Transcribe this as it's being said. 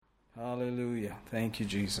Hallelujah. Thank you,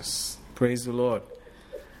 Jesus. Praise the Lord.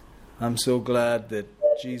 I'm so glad that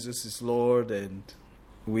Jesus is Lord and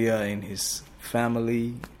we are in His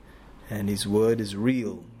family and His word is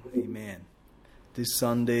real. Amen. This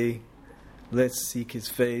Sunday, let's seek His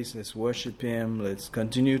face, let's worship Him, let's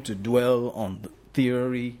continue to dwell on the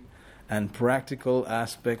theory and practical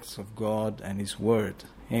aspects of God and His word.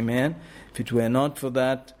 Amen. If it were not for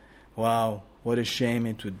that, wow, what a shame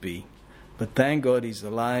it would be. But thank God He's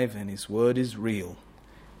alive and His word is real.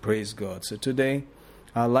 Praise God. So today,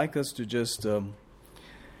 I'd like us to just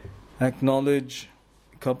acknowledge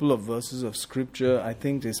a couple of verses of Scripture I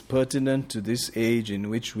think is pertinent to this age in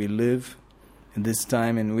which we live, in this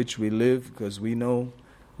time in which we live, because we know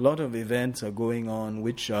a lot of events are going on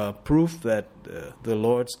which are proof that the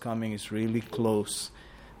Lord's coming is really close,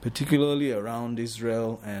 particularly around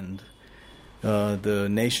Israel and the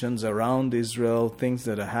nations around Israel, things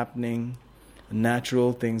that are happening,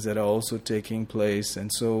 natural things that are also taking place. And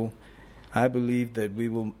so I believe that we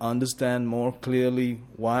will understand more clearly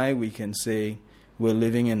why we can say we're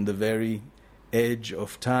living in the very edge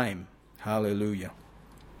of time. Hallelujah.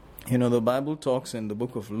 You know, the Bible talks in the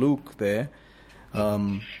book of Luke there,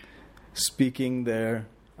 speaking there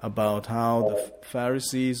about how the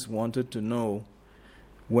Pharisees wanted to know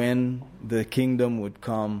when the kingdom would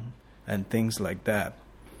come and things like that.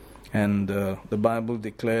 And the Bible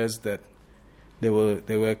declares that they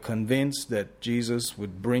were convinced that Jesus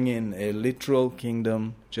would bring in a literal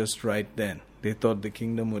kingdom just right then. They thought the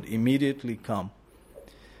kingdom would immediately come.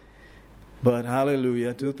 But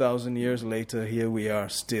hallelujah, 2,000 years later, here we are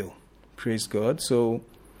still. Praise God. So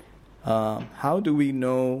how do we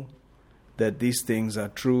know that these things are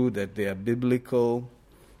true, that they are biblical,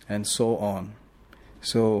 and so on?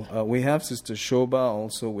 So we have Sister Shoba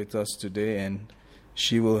also with us today, and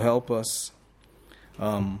she will help us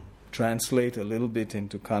translate a little bit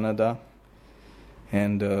into Kannada.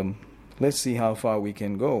 And let's see how far we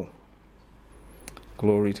can go.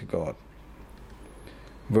 Glory to God.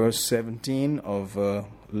 Verse 17 of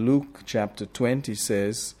Luke chapter 20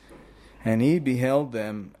 says, "And he beheld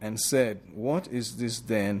them and said, What is this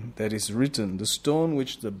then that is written? The stone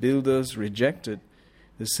which the builders rejected,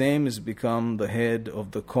 the same is become the head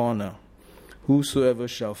of the corner. Whosoever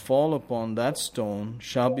shall fall upon that stone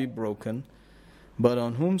shall be broken, but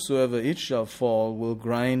on whomsoever it shall fall will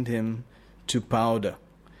grind him to powder.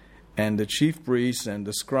 And the chief priests and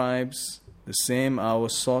the scribes, the same hour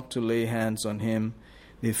sought to lay hands on him.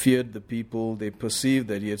 They feared the people. They perceived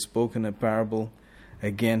that he had spoken a parable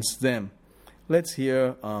against them." Let's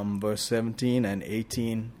hear verse 17 and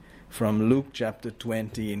 18 from Luke chapter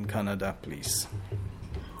 20 in Kannada, please.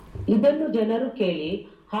 ಇದನ್ನು ಜನರು ಕೇಳಿ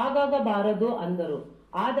ಹಾಗಾಗಬಾರದು ಅಂದರು.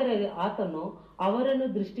 ಆದರೆ ಆತನು ಅವರನ್ನು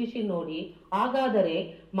ದೃಷ್ಟಿಸಿ ನೋಡಿ, ಹಾಗಾದರೆ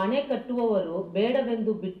ಮನೆ ಕಟ್ಟುವವರು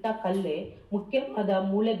ಬೇಡವೆಂದು ಬಿಟ್ಟ ಕಲ್ಲೇ ಮುಖ್ಯವಾದ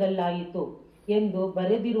ಮೂಲೆಗಲ್ಲಾಯಿತು ಎಂದು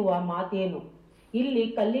ಬರೆದಿರುವ ಮಾತೇನು? ಇಲ್ಲಿ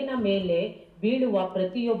ಕಲ್ಲಿನ ಮೇಲೆ ಬೀಳುವ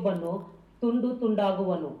ಪ್ರತಿಯೊಬ್ಬನು ತುಂಡು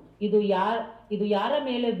ತುಂಡಾಗುವನು. ಇದು ಯಾರ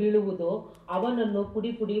ಮೇಲೆ ಬೀಳುವುದೋ ಅವನನ್ನು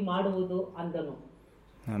ಪುಡಿ ಪುಡಿ ಮಾಡುವುದು ಅಂದನು.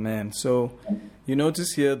 Amen. So you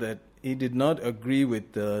notice here that he did not agree with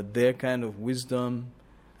their kind of wisdom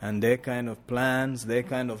and their kind of plans, their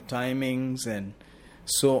kind of timings and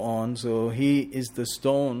so on. So he is the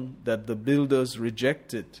stone that the builders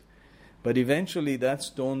rejected. But eventually that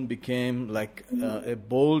stone became like a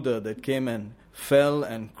boulder that came and fell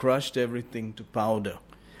and crushed everything to powder.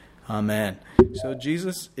 Amen. So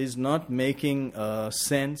Jesus is not making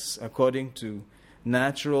sense according to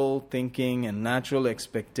natural thinking and natural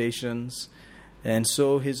expectations. And so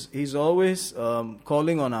he's always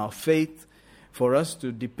calling on our faith for us to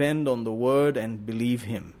depend on the word and believe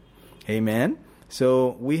him. Amen. So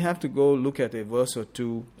we have to go look at a verse or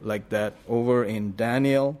two like that. Over in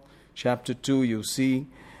Daniel chapter 2, you see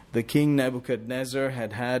the king Nebuchadnezzar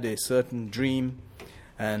had a certain dream,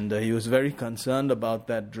 and he was very concerned about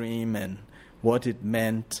that dream and what it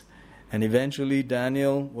meant. And eventually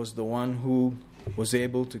Daniel was the one who was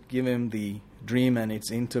able to give him the dream and its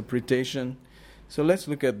interpretation. So let's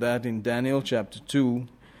look at that in Daniel chapter 2,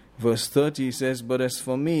 verse 30. He says, "But as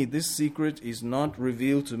for me, this secret is not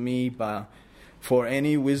revealed to me for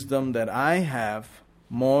any wisdom that I have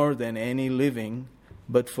more than any living,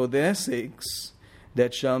 but for their sakes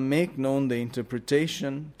that shall make known the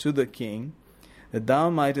interpretation to the king, that thou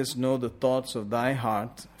mightest know the thoughts of thy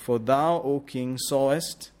heart. For thou, O king,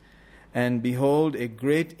 sawest, and behold, a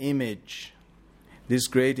great image. This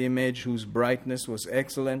great image, whose brightness was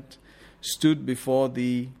excellent, stood before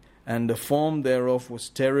thee, and the form thereof was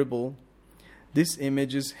terrible. This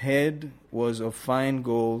image's head was of fine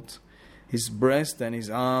gold, his breast and his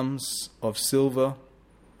arms of silver,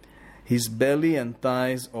 his belly and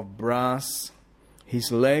thighs of brass, his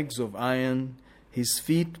legs of iron, his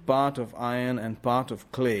feet part of iron and part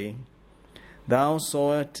of clay. Thou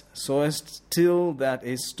sawest till that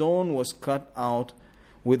a stone was cut out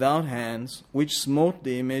without hands, which smote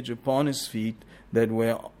the image upon his feet that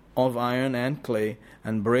were of iron and clay,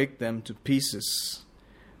 and brake them to pieces.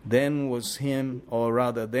 Then was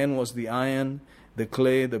the iron, the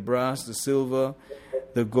clay, the brass, the silver,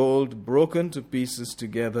 the gold broken to pieces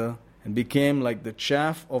together, and became like the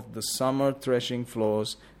chaff of the summer threshing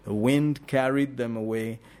floors. The wind carried them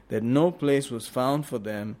away, that no place was found for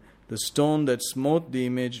them. The stone that smote the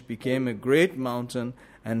image became a great mountain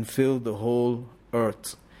and filled the whole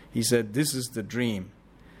earth. He said, this is the dream.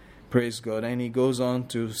 Praise God. And he goes on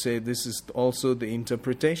to say this is also the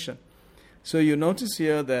interpretation. So you notice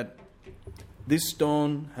here that this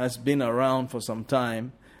stone has been around for some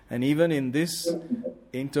time. And even in this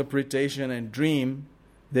interpretation and dream,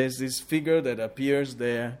 there's this figure that appears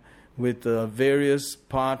there with various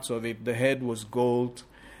parts of it. The head was gold.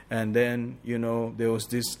 And then, there was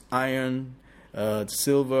this iron,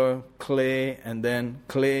 silver, clay, and then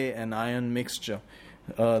clay and iron mixture.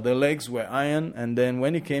 The legs were iron, and then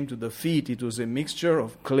when it came to the feet, it was a mixture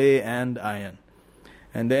of clay and iron.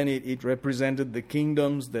 And then it represented the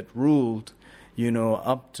kingdoms that ruled,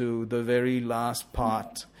 up to the very last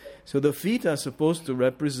part. So the feet are supposed to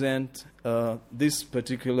represent this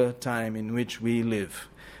particular time in which we live.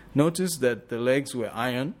 Notice that the legs were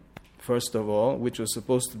iron, first of all, which was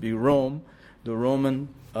supposed to be Rome, the Roman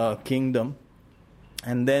kingdom.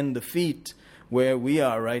 And then the feet, where we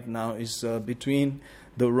are right now, is between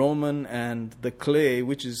the Roman and the clay,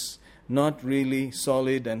 which is not really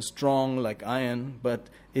solid and strong like iron, but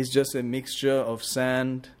is just a mixture of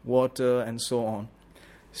sand, water, and so on.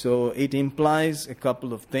 So it implies a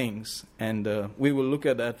couple of things, and we will look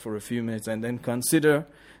at that for a few minutes and then consider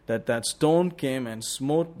that stone came and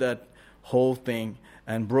smote that whole thing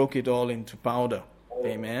and broke it all into powder.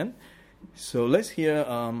 Amen. So let's hear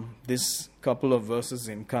this couple of verses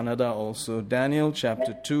in Kannada also. Daniel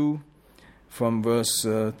chapter 2 from verse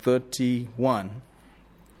 31.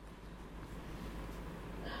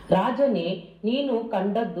 ರಾಜನೇ, ನೀನು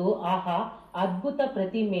ಕಂಡದ್ದು ಆಹಾ ಅದ್ಭುತ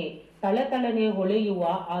ಪ್ರತಿಮೆ, ತಳತಳನೆ ಹೊಳೆಯುವ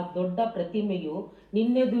ಆ ದೊಡ್ಡ ಪ್ರತಿಮೆಯು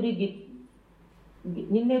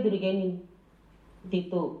ನಿನ್ನೆದುರಿಗೆ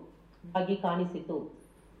ನಿಂತಿತು, ಆಗಿ ಕಾಣಿಸಿತು.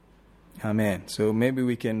 Amen. So maybe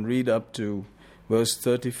we can read up to verse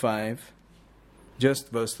 35, just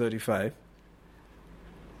verse 35.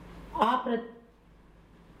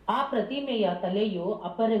 ಆ ಪ್ರತಿಮೆಯ ತಲೆಯು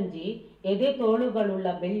ಅಪರಂಜಿ, ಎದೆ ತೋಳುಗಳುಳ್ಳ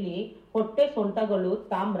ಬೆಳ್ಳಿ, ಹೊಟ್ಟೆ ಸೊಂಟಗಳು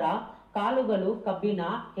ತಾಮ್ರ, ಕಾಲುಗಳು ಕಬ್ಬಿಣ,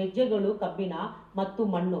 ಹೆಜ್ಜೆಗಳು ಕಬ್ಬಿಣ ಮತ್ತು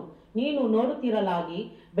ಮಣ್ಣು. ನೀನು ನೋಡುತ್ತಿರಲಾಗಿ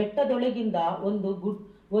ಬೆಟ್ಟದೊಳಗಿಂದ ಒಂದು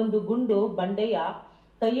ಗುಂಡು ಬಂಡೆಯ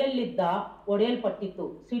ಕೈಯಲ್ಲಿದ್ದ ಒಡೆಯಲ್ಪಟ್ಟಿತು,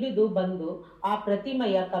 ಸಿಡಿದು ಬಂದು ಆ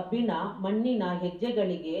ಪ್ರತಿಮೆಯ ಕಬ್ಬಿಣ ಮಣ್ಣಿನ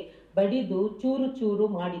ಹೆಜ್ಜೆಗಳಿಗೆ ಬಡಿದು ಚೂರು ಚೂರು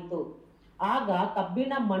ಮಾಡಿತು. ಆಗ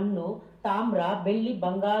ಕಬ್ಬಿಣ, ಮಣ್ಣು, ತಾಮ್ರ, ಬೆಳ್ಳಿ,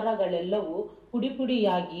 ಬಂಗಾರಗಳೆಲ್ಲವೂ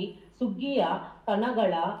ಪುಡಿಪುಡಿಯಾಗಿ ಸುಗ್ಗಿಯ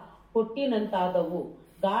ಕಣಗಳ ಹೊಟ್ಟಿನಂತಾದವು.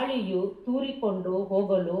 ಗಾಳಿಯು ತೂರಿಕೊಂಡು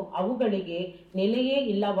ಹೋಗಲು ಅವುಗಳಿಗೆ ನೆಲೆಯೇ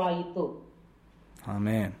ಇಲ್ಲವಾಯಿತು.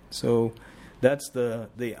 Amen. So that's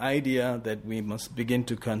the idea that we must begin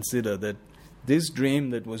to consider, that this dream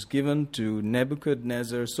that was given to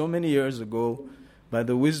Nebuchadnezzar so many years ago by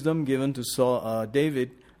the wisdom given to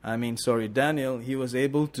Daniel, he was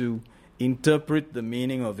able to interpret the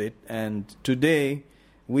meaning of it. And today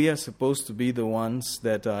we are supposed to be the ones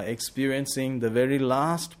that are experiencing the very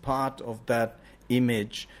last part of that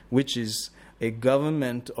image, which is a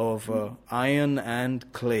government of iron and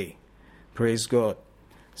clay. Praise God.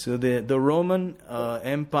 So the Roman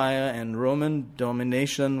Empire and Roman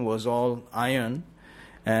domination was all iron.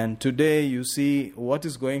 And today you see what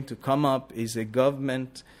is going to come up is a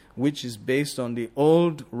government which is based on the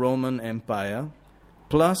old Roman Empire,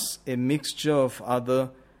 plus a mixture of other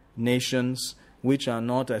nations which are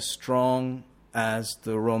not as strong as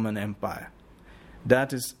the Roman Empire. That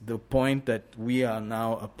is the point that we are now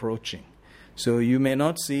approaching. So you may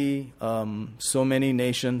not see so many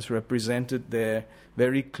nations represented there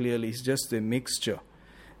very clearly. It's just a mixture.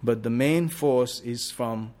 But the main force is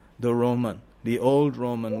from the Roman, the old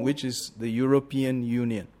Roman, which is the European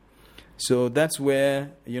Union. So that's where,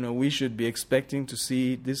 we should be expecting to see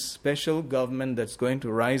this special government that's going to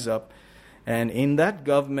rise up. And in that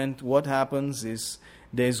government, what happens is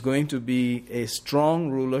there's going to be a strong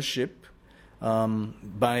rulership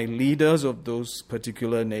by leaders of those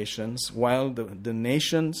particular nations, while the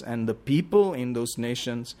nations and the people in those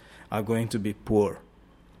nations are going to be poor.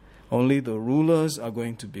 Only the rulers are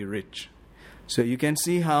going to be rich. So you can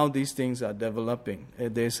see how these things are developing.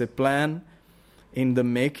 There's a plan in the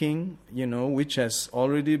making, which has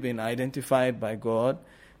already been identified by God,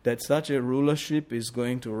 that such a rulership is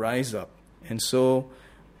going to rise up. And so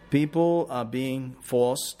people are being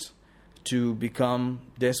forced to become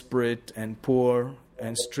desperate and poor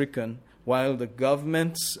and stricken, while the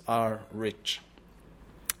governments are rich.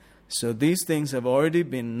 So these things have already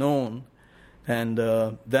been known, and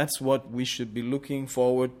that's what we should be looking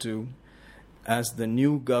forward to as the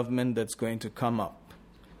new government that's going to come up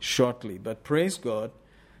shortly. But praise God,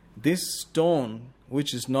 this stone,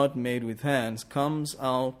 which is not made with hands, comes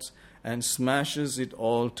out and smashes it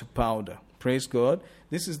all to powder. Praise God.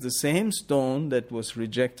 This is the same stone that was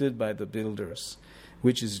rejected by the builders,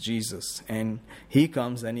 which is Jesus. And he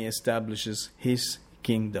comes and he establishes his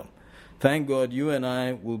kingdom. Thank God you and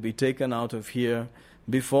I will be taken out of here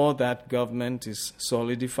before that government is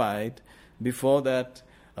solidified, before that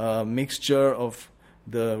mixture of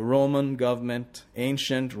the Roman government,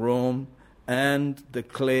 ancient Rome, and the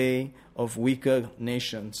clay of weaker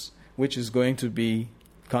nations, which is going to be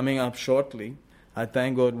coming up shortly. I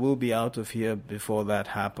thank God we'll be out of here before that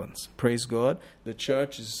happens. Praise God. The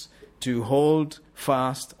church is to hold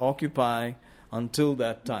fast, occupy until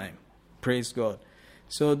that time. Praise God.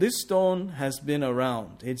 So this stone has been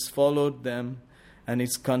around. It's followed them, and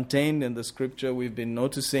it's contained in the scripture. We've been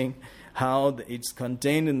noticing how it's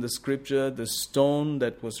contained in the scripture. The stone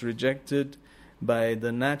that was rejected by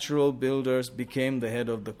the natural builders became the head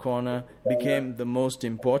of the corner, became the most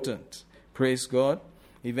important. Praise God.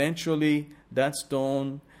 Eventually, that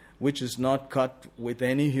stone, which is not cut with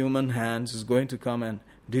any human hands, is going to come and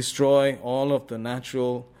destroy all of the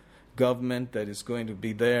natural government that is going to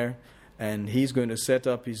be there, and he's going to set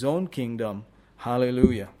up his own kingdom.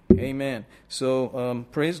 Hallelujah. Amen. So,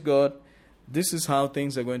 praise God. This is how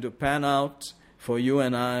things are going to pan out for you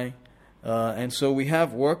and I. And so we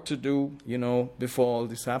have work to do, before all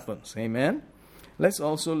this happens. Amen. Let's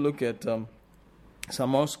also look at some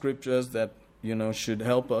more scriptures that, should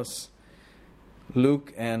help us.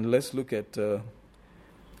 Let's look at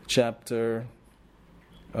chapter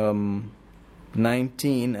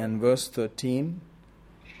 19 and verse 13.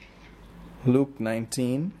 Luke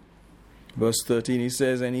 19, verse 13, he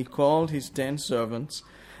says, "And he called his 10 servants,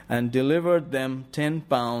 and delivered them 10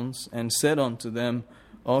 pounds, and said unto them,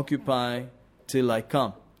 Occupy till I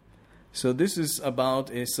come." So this is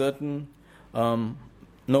about a certain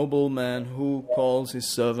nobleman who calls his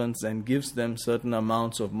servants and gives them certain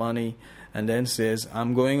amounts of money, and then says,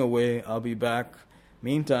 "I'm going away, I'll be back.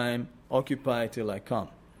 Meantime, occupy till I come."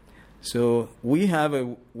 So we have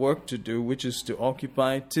a work to do, which is to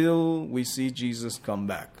occupy till we see Jesus come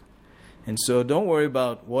back. And so don't worry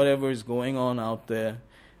about whatever is going on out there.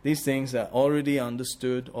 These things are already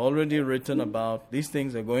understood, already written about. These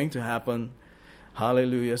things are going to happen.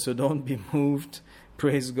 Hallelujah. So don't be moved.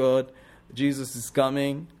 Praise God. Jesus is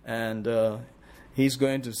coming, and he's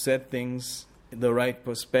going to set things in the right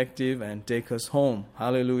perspective and take us home.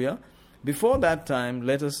 Hallelujah. Before that time,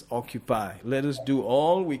 let us occupy. Let us do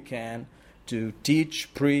all we can to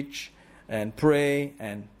teach, preach, and pray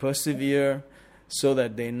and persevere, so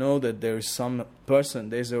that they know that there is some person,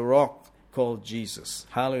 there's a rock called Jesus.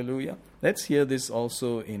 Hallelujah. Let's hear this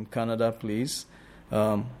also in Kannada, please.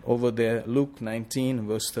 Over there, Luke 19,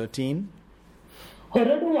 verse 13.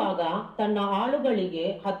 ಹೊರಡುವಾಗ ತನ್ನ ಆಳುಗಳಿಗೆ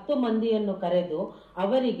 10 ಮಂದಿಯನ್ನು ಕರೆದು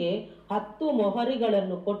ಅವರಿಗೆ 10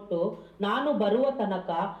 ಮೊಹರಿಗಳನ್ನು ಕೊಟ್ಟು, ನಾನು ಬರುವ ತನಕ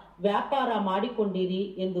ವ್ಯಾಪಾರ ಮಾಡಿಕೊಂಡಿರಿ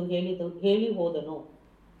ಎಂದು ಹೇಳಿ ಹೋದನು.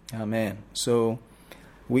 Amen. So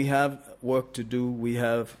we have work to do. We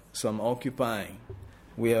have some occupying.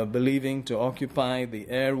 We are believing to occupy the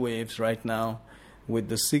airwaves right now with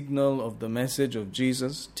the signal of the message of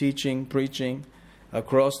Jesus, teaching, preaching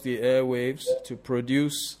across the airwaves to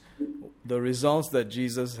produce the results that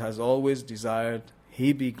Jesus has always desired. He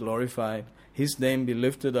be glorified, His name be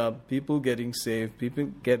lifted up, people getting saved, people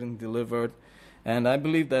getting delivered. And I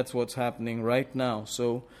believe that's what's happening right now.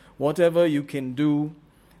 So whatever you can do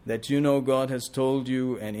that God has told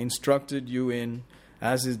you and instructed you in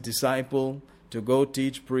as His disciple, to go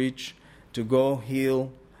teach, preach, to go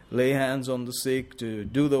heal, lay hands on the sick, to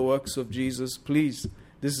do the works of Jesus, please,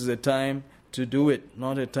 this is a time to do it,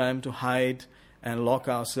 not a time to hide and lock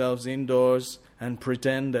ourselves indoors and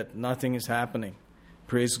pretend that nothing is happening.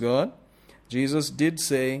 Praise God. Jesus did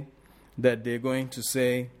say that they're going to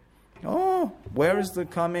say, "Oh, where is the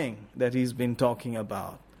coming that He's been talking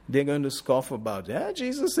about?" They're going to scoff about it. "Yeah,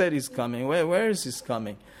 Jesus said He's coming. Where is His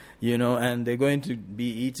coming?" And they're going to be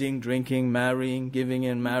eating, drinking, marrying, giving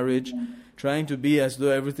in marriage, trying to be as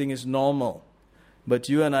though everything is normal. But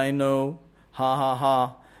you and I know,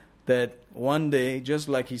 that one day, just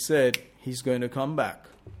like He said, He's going to come back.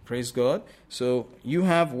 Praise God. So you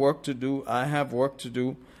have work to do. I have work to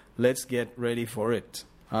do. Let's get ready for it.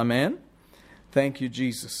 Amen. Thank you,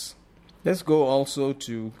 Jesus. Let's go also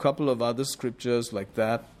to a couple of other scriptures like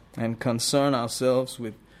that and concern ourselves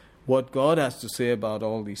with what God has to say about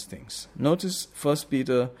all these things. Notice 1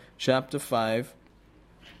 Peter chapter 5,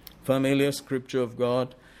 familiar scripture of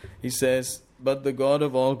God. He says, "But the God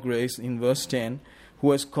of all grace," in verse 10,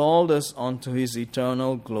 "who has called us unto his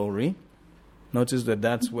eternal glory." Notice that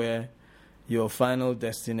that's where your final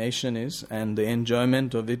destination is, and the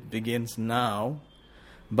enjoyment of it begins now.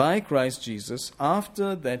 "By Christ Jesus,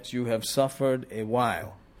 after that you have suffered a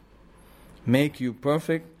while, make you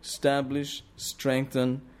perfect, establish,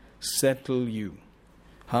 strengthen, settle you."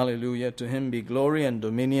 Hallelujah. To him be glory and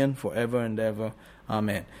dominion forever and ever.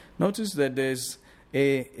 Amen. Notice that there's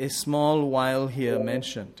a small while here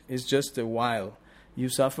mentioned. It's just a while. You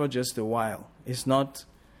suffer just a while. It's not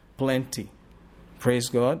plenty. Praise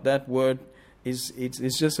God. That word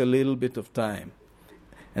it's just a little bit of time.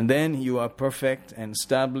 And then you are perfect and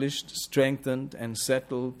established, strengthened and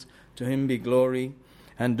settled. To him be glory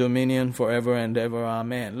and dominion forever and ever.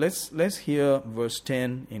 Amen. Let's hear verse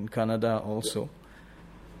 10 in Kannada also.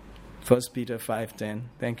 1 Peter 5:10.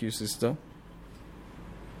 Thank you, sister.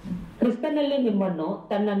 ಕ್ರಿಸ್ತನಲ್ಲಿ ನಿಮ್ಮನ್ನು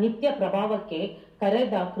ತನ್ನ ನಿತ್ಯ ಪ್ರಭಾವಕ್ಕೆ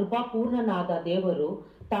ಕರೆದ ಕೃಪಾಪೂರ್ಣನಾದ ದೇವರು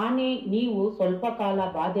ತಾನೇ ನೀವು ಸ್ವಲ್ಪ ಕಾಲ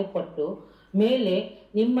ಬಾಧೆಪಟ್ಟು ಮೇಲೆ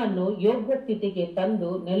ನಿಮ್ಮನ್ನು ಯೋಗ್ಯ ಸ್ಥಿತಿಗೆ ತಂದು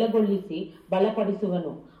ನೆಲೆಗೊಳಿಸಿ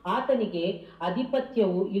ಬಲಪಡಿಸುವನು. ಆತನಿಗೆ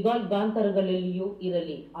ಅಧಿಪತ್ಯವು ಯುಗಾಂತರಗಳಲ್ಲಿಯೂ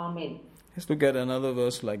ಇರಲಿ. Amen. Let's look at another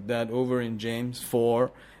verse like that over in James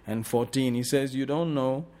 4:14. He says, "You don't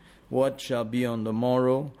know what shall be on the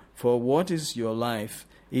morrow, for what is your life?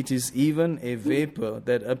 It is even a vapor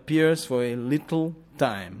that appears for a little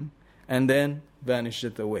time and then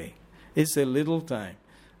vanisheth away." It's a little time.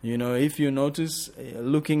 You know, if you notice,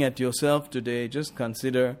 looking at yourself today, just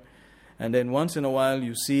consider, and then once in a while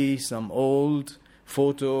you see some old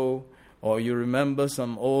photo or you remember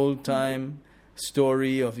some old time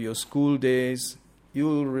story of your school days, you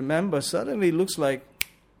will remember suddenly it looks like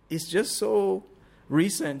it's just so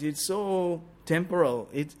recent, it's so temporal.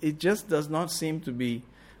 It just does not seem to be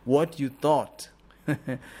what you thought.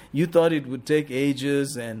 You thought it would take ages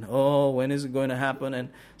and, when is it going to happen? And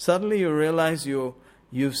suddenly you realize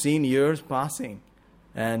you've seen years passing.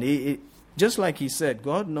 And it just like he said,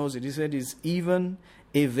 God knows it. He said it's even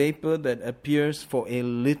a vapor that appears for a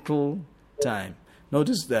little time.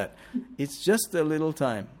 Notice that. It's just a little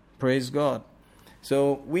time. Praise God. So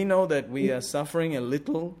we know that we are suffering a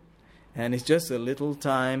little, and it's just a little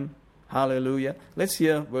time. Hallelujah. Let's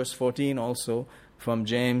hear verse 14 also from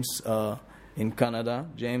James in Kannada.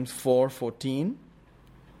 James 4:14.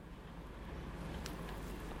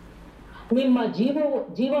 ನಿಮ್ಮ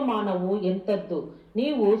ಜೀವಮಾನವು ಎಂಥದ್ದು?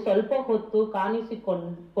 ನೀವು ಸ್ವಲ್ಪ ಹೊತ್ತು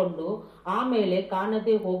ಕಾಣಿಸಿಕೊಂಡು ಆಮೇಲೆ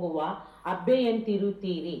ಕಾಣದೆ ಹೋಗುವ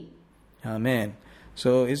ಅಬ್ಬೆಯಂತಿರುತ್ತೀರಿ. Amen.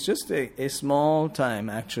 So it's just a small time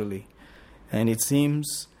actually. And it seems,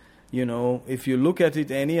 if you look at it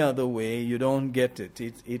any other way, you don't get it.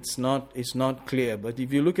 It's not clear. But if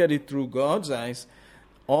you look at it through God's eyes,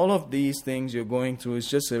 all of these things you're going through is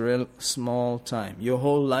just a real small time. Your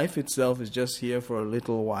whole life itself is just here for a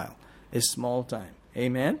little while. A small time.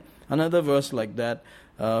 Amen. Another verse like that,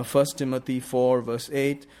 1 Timothy 4 verse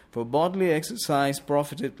 8, "For bodily exercise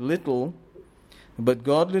profiteth little, but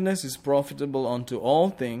godliness is profitable unto all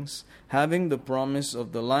things, having the promise of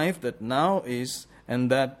the life that now is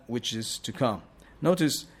and that which is to come."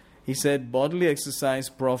 Notice, he said bodily exercise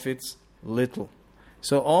profits little.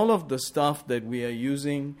 So all of the stuff that we are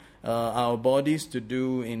using our bodies to do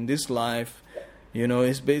in this life,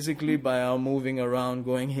 is basically by our moving around,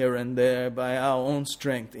 going here and there, by our own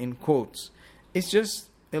strength, in quotes. It's just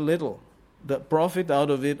a little. The profit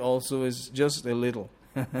out of it also is just a little.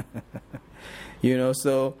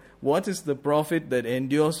 So what is the profit that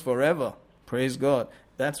endures forever? Praise God.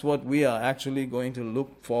 That's what we are actually going to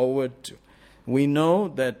look forward to. We know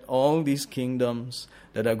that all these kingdoms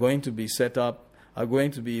that are going to be set up are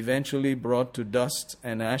going to be eventually brought to dust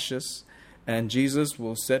and ashes, and Jesus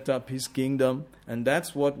will set up his kingdom, and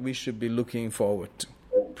that's what we should be looking forward to.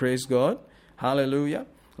 Praise God. Hallelujah.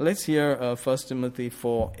 Let's hear 1 Timothy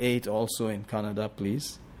 4:8 also in Kannada, please.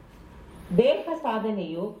 ದೇಹ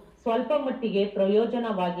ಸಾಧನೆಯು ಸ್ವಲ್ಪ ಮಟ್ಟಿಗೆ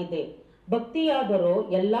ಪ್ರಯೋಜನವಾಗಿದೆ. ಭಕ್ತಿಯಾದರೂ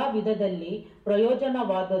ಎಲ್ಲಾ ವಿಧದಲ್ಲಿ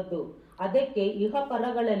ಪ್ರಯೋಜನವಾದದ್ದು. ಅದಕ್ಕೆ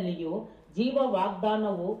ಇಹಪರಗಳಲ್ಲಿಯೂ ಜೀವ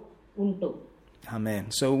ವಾಗ್ದಾನವು ಉಂಟು. Amen.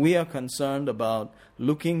 So we are concerned about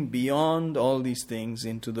looking beyond all these things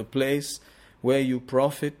into the place where you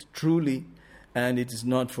profit truly, and it is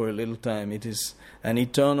not for a little time. It is an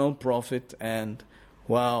eternal profit, and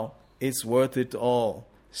wow, it's worth it all.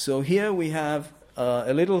 So here we have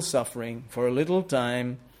a little suffering for a little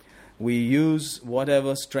time. We use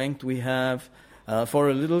whatever strength we have for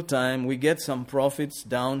a little time. We get some profits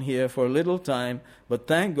down here for a little time. But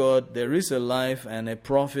thank God there is a life and a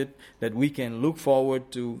profit that we can look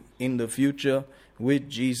forward to in the future with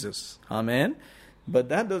Jesus. Amen. But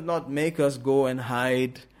that does not make us go and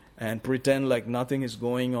hide and pretend like nothing is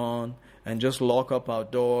going on and just lock up our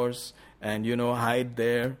doors and, hide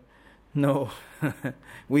there. No,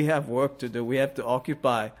 we have work to do. We have to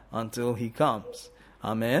occupy until He comes.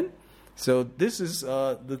 Amen. So this is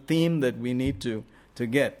the theme that we need to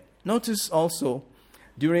get. Notice also,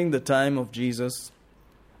 during the time of Jesus,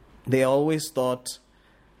 they always thought,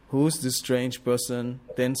 who's this strange person?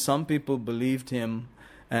 Then some people believed him,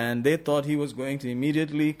 and they thought he was going to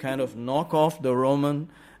immediately kind of knock off the Roman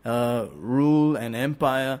rule and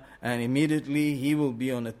empire, and immediately he will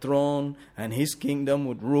be on a throne and his kingdom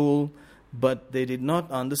would rule. But they did not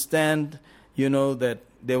understand, that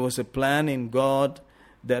there was a plan in God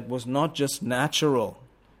that was not just natural,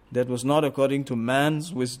 that was not according to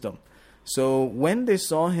man's wisdom. So when they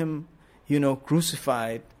saw him,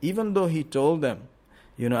 crucified, even though he told them,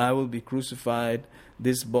 I will be crucified,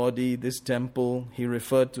 this body, this temple, he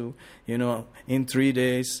referred to, in 3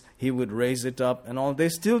 days he would raise it up and all. They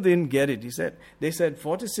still didn't get it. They said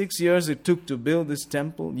 46 years it took to build this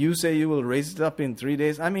temple. You say you will raise it up in 3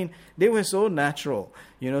 days. I mean, they were so natural,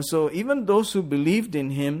 So even those who believed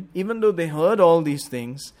in him, even though they heard all these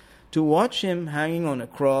things, to watch him hanging on a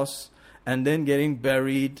cross and then getting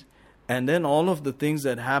buried and then all of the things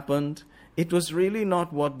that happened, it was really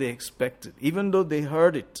not what they expected, even though they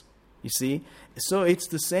heard it. You see? So it's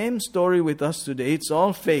the same story with us today. It's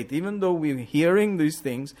all faith. Even though we're hearing these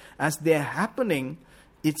things, as they're happening,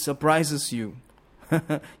 it surprises you.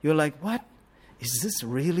 You're like, what? Is this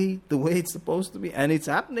really the way it's supposed to be? And it's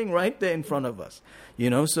happening right there in front of us.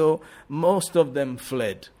 So most of them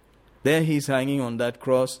fled. There he's hanging on that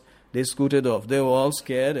cross. They scooted off. They were all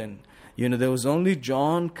scared. And, there was only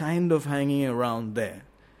John kind of hanging around there,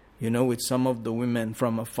 with some of the women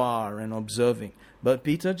from afar and observing. But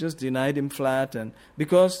Peter just denied him flat, and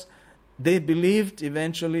because they believed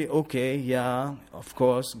eventually, okay, yeah, of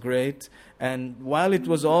course, great. And while it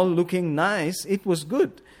was all looking nice, it was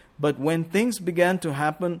good. But when things began to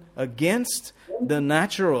happen against the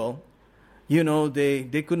natural,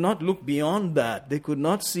 they could not look beyond that. They could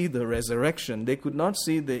not see the resurrection. They could not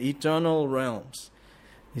see the eternal realms.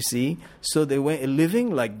 You see? So they were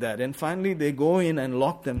living like that. And finally they go in and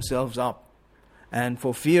lock themselves up. And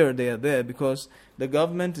for fear they are there, because the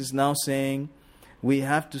government is now saying, we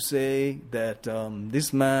have to say that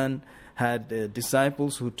this man had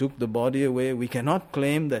disciples who took the body away. We cannot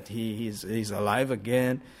claim that he's alive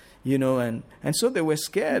again, and so they were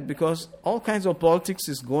scared because all kinds of politics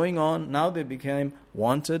is going on. Now they became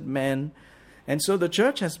wanted men. And so the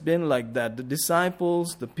church has been like that. The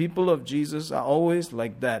disciples, the people of Jesus are always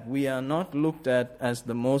like that. We are not looked at as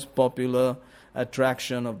the most popular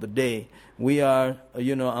attraction of the day. We are,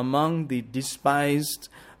 among the despised,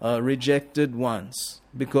 rejected ones,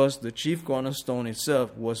 because the chief cornerstone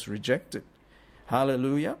itself was rejected.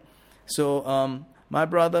 Hallelujah. So, my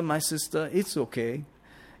brother, my sister, it's okay.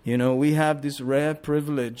 We have this rare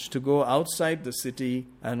privilege to go outside the city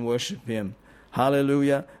and worship Him.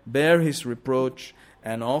 Hallelujah. Bear His reproach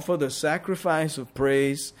and offer the sacrifice of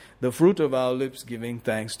praise, the fruit of our lips, giving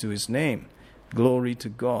thanks to His name. Glory to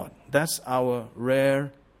God. That's our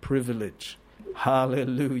rare privilege.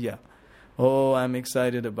 Hallelujah. Oh, I'm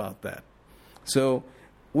excited about that. So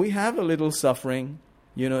we have a little suffering.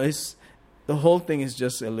 The whole thing is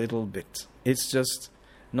just a little bit. It's just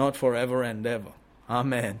not forever and ever.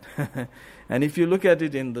 Amen. And if you look at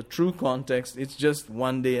it in the true context, it's just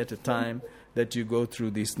one day at a time that you go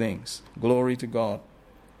through these things. Glory to God.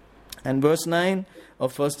 And verse 9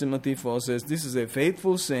 of 1 Timothy 4 says, this is a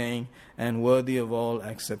faithful saying and worthy of all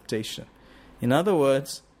acceptation. In other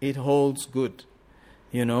words, it holds good.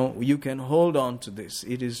 You can hold on to this.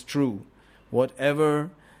 It is true.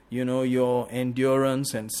 Whatever, your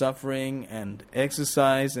endurance and suffering and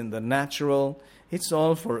exercise in the natural, it's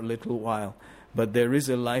all for a little while. But there is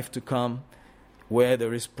a life to come where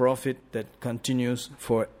there is profit that continues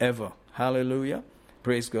forever. Hallelujah.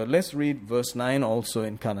 Praise God. Let's read verse 9 also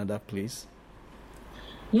in Kannada, please.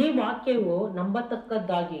 ಈ ವಾಕ್ಯವು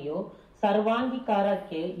ನಂಬತಕ್ಕದ್ದಾಗಿಯೂ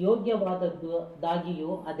ಸರ್ವಾಂಗೀಕಾರಕ್ಕೆ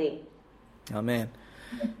ಯೋಗ್ಯವಾದದ್ದಾಗಿಯೂ ಅದೇ. Amen.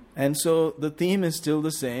 And so the theme is still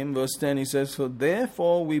the same. Verse 10, he says, "For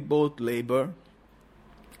therefore we both labor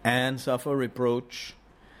and suffer reproach,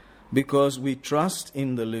 because we trust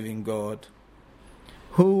in the living God,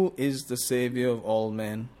 who is the Savior of all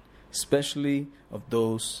men, especially of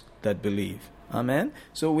those that believe." Amen.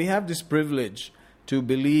 So we have this privilege to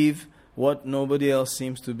believe what nobody else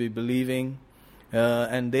seems to be believing.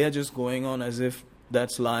 And they are just going on as if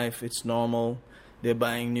that's life, it's normal. They're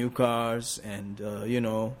buying new cars and,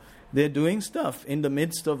 they're doing stuff. In the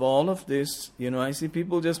midst of all of this, I see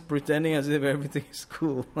people just pretending as if everything is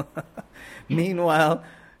cool. Meanwhile,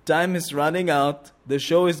 time is running out. The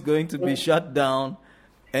show is going to be shut down.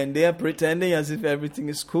 And they are pretending as if everything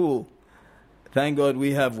is cool. Thank God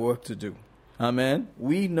we have work to do. Amen.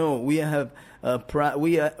 We know we are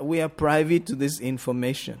privy to this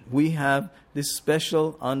information. We have this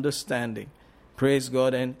special understanding. Praise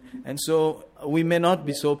God. And so we may not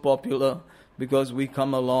be so popular because we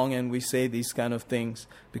come along and we say these kind of things,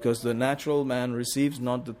 because the natural man receives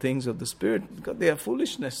not the things of the Spirit, because they are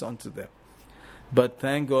foolishness unto them. But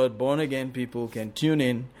thank God, born again people can tune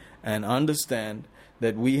in and understand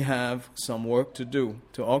that we have some work to do,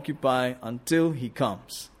 to occupy until He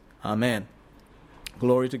comes. Amen.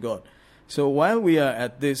 Glory to God. So while we are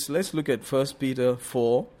at this, let's look at 1 Peter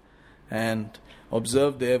 4 and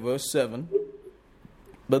observe there verse 7.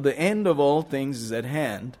 But the end of all things is at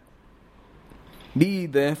hand. Be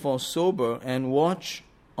therefore sober and watch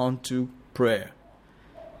unto prayer.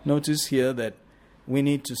 Notice here that we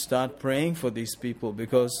need to start praying for these people,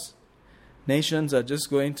 because nations are just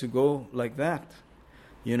going to go like that,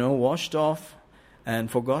 washed off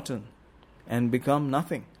and forgotten and become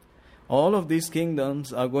nothing. All of these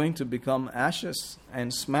kingdoms are going to become ashes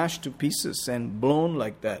and smashed to pieces and blown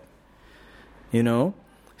like that.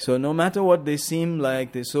 So no matter what they seem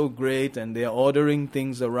like, they're so great and they're ordering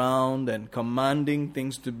things around and commanding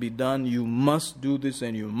things to be done. You must do this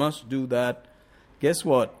and you must do that. Guess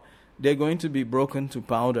what? They're going to be broken to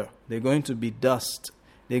powder. They're going to be dust.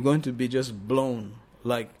 They're going to be just blown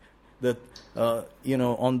like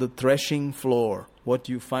on the threshing floor. What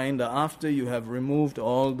you find after you have removed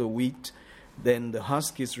all the wheat, then the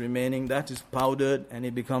husk is remaining. That is powdered and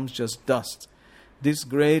it becomes just dust. This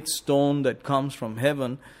great stone that comes from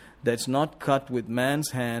heaven, that's not cut with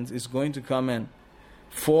man's hands, is going to come and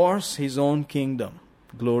force His own kingdom.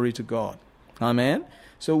 Glory to God. Amen.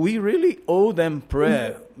 So we really owe them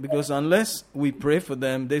prayer, because unless we pray for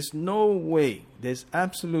them, there's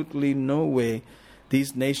absolutely no way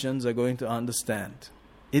these nations are going to understand.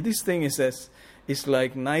 This thing is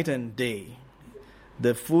like night and day.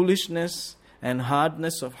 The foolishness and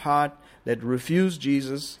hardness of heart that refused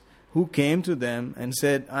Jesus, who came to them and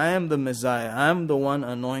said, I am the Messiah, I am the one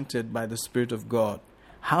anointed by the Spirit of God.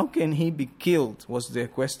 How can He be killed, was their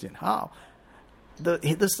question. How?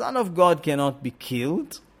 The Son of God cannot be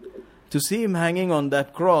killed. To see Him hanging on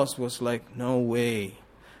that cross was like, no way.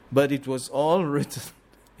 But it was all written.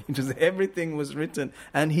 Everything was written.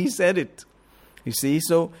 And He said it. You see,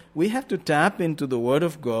 so we have to tap into the Word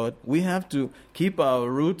of God. We have to keep our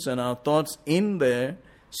roots and our thoughts in there,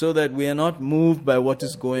 so that we are not moved by what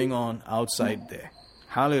is going on outside there.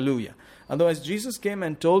 Hallelujah. Otherwise, Jesus came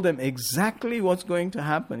and told them exactly what's going to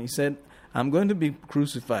happen. He said, I'm going to be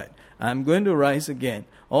crucified. I'm going to rise again.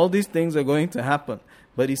 All these things are going to happen.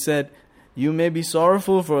 But He said, you may be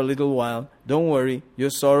sorrowful for a little while. Don't worry, your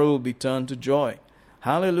sorrow will be turned to joy.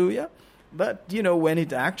 Hallelujah. But, when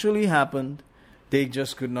it actually happened, they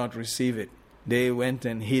just could not receive it. They went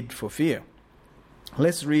and hid for fear.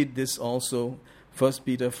 Let's read this also, 1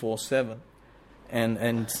 Peter 4:7,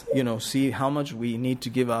 and see how much we need to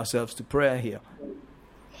give ourselves to prayer here.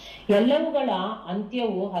 ಎಲ್ಲವುಗಳ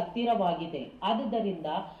ಅಂತ್ಯವು ಹತ್ತಿರವಾಗಿದೆ. ಆದುದರಿಂದ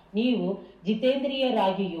ನೀವು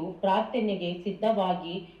ಜಿತೇಂದ್ರಿಯರಾಗಿಯೂ ಪ್ರಾರ್ಥನೆಗೆ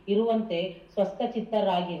ಸಿದ್ಧವಾಗಿ ಇರುವಂತೆ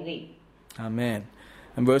ಸ್ವಸ್ಥಚಿತ್ತರಾಗಿರಿ. Amen.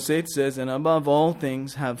 And verse 8 says, and above all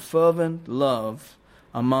things have fervent love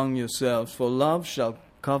among yourselves, for love shall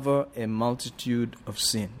cover a multitude of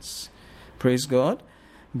sins. Praise God.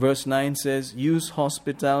 Verse 9 says, use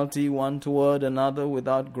hospitality one toward another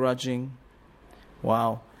without grudging.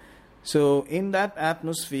 Wow. So in that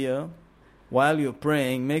atmosphere, while you're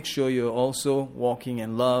praying, make sure you're also walking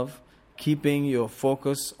in love, keeping your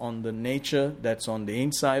focus on the nature that's on the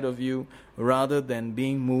inside of you, rather than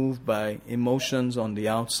being moved by emotions on the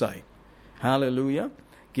outside. Hallelujah.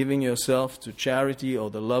 Giving yourself to charity or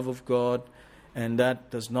the love of God, and that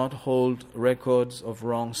does not hold records of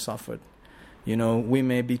wrong suffered. We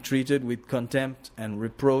may be treated with contempt and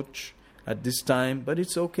reproach at this time, but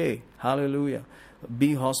it's okay. Hallelujah.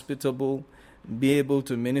 Be hospitable, be able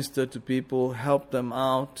to minister to people, help them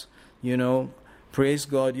out. Praise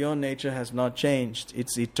God, your nature has not changed.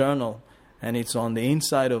 It's eternal, and it's on the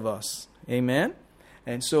inside of us. Amen?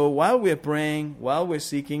 And so while we're praying, while we're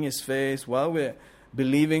seeking His face, while we're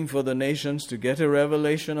believing for the nations to get a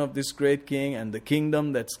revelation of this great King and the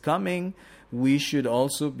kingdom that's coming, we should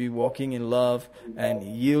also be walking in love and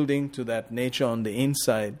yielding to that nature on the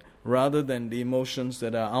inside rather than the emotions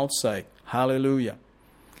that are outside. Hallelujah.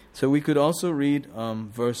 So we could also read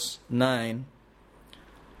verse 9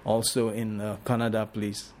 also in Kannada,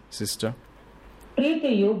 please, sister.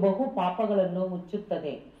 ಪ್ರೀತಿಯು ಬಹು ಪಾಪಗಳನ್ನು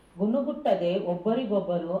ಮುಚ್ಚುತ್ತದೆ. ಗುಣಗುಟ್ಟದೆ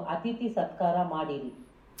ಒಬ್ಬರಿಗೊಬ್ಬರು ಅತಿಥಿ ಸತ್ಕಾರ ಮಾಡಿರಿ.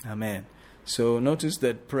 Amen. So notice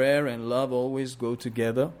that prayer and love always go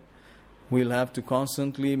together. We'll have to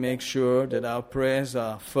constantly make sure that our prayers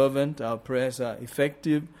are fervent, our prayers are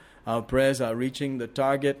effective, our prayers are reaching the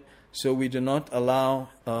target, so we do not allow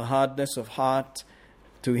a hardness of heart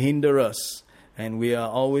to hinder us. And we are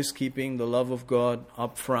always keeping the love of God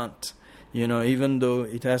up front. You know, even though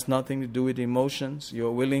it has nothing to do with emotions,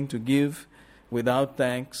 you're willing to give without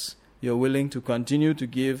thanks. You're willing to continue to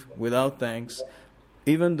give without thanks.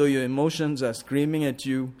 Even though your emotions are screaming at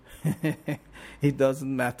you, it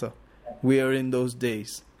doesn't matter. We are in those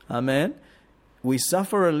days. Amen? We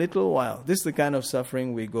suffer a little while. This is the kind of suffering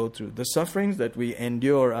we go through. The sufferings that we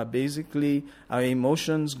endure are basically our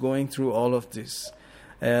emotions going through all of this.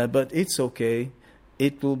 But it's okay.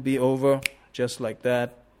 It will be over just like that.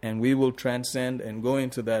 And we will transcend and go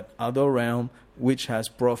into that other realm which has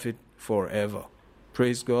profit forever.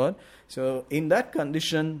 Praise God. So in that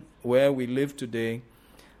condition where we live today,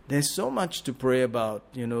 there's so much to pray about.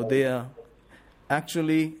 You know, they are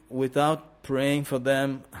actually, without praying for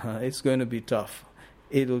them, it's going to be tough.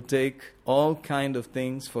 It'll take all kind of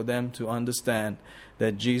things for them to understand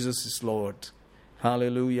that Jesus is Lord.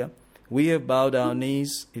 Hallelujah. We have bowed our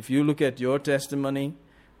knees. If you look at your testimony,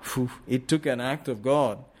 it took an act of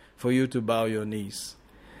God for you to bow your knees.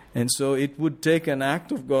 And so it would take an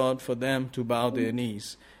act of God for them to bow their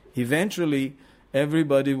knees. Eventually,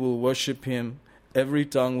 everybody will worship Him. Every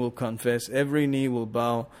tongue will confess. Every knee will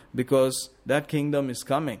bow, because that kingdom is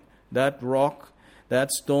coming. That rock,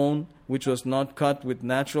 that stone, which was not cut with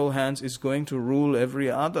natural hands, is going to rule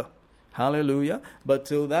every other. Hallelujah. But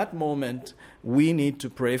till that moment, we need to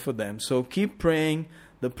pray for them. So keep praying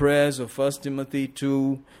the prayers of 1 Timothy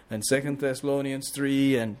 2 and 2 Thessalonians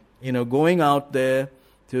 3, and going out there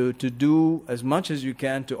to do as much as you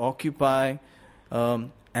can to occupy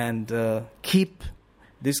and keep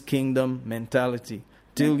this kingdom mentality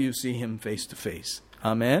till you see Him face to face.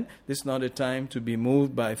 Amen. This is not a time to be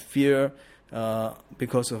moved by fear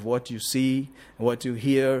because of what you see, what you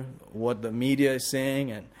hear, what the media is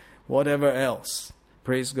saying, and whatever else.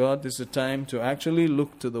 Praise God. This is a time to actually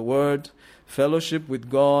look to the Word, fellowship with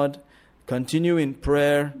God, continue in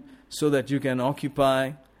prayer so that you can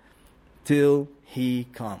occupy till He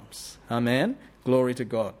comes. Amen. Glory to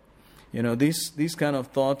God. These kind of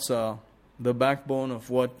thoughts are the backbone of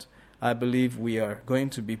what I believe we are going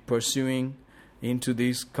to be pursuing into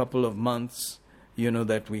these couple of months,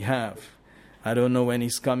 that we have. I don't know when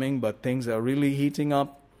He's coming, but things are really heating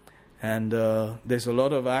up. And there's a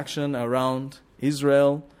lot of action around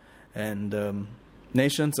Israel, and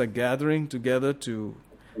nations are gathering together to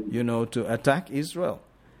attack Israel.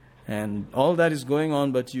 And all that is going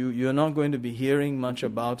on, but you're not going to be hearing much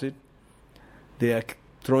about it. They are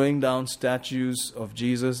throwing down statues of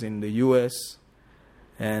Jesus in the U.S.,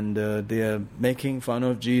 and they are making fun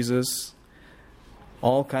of Jesus.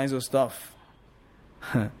 All kinds of stuff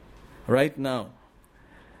right now.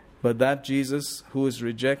 But that Jesus who is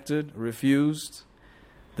rejected, refused,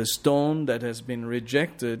 the stone that has been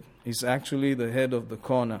rejected is actually the head of the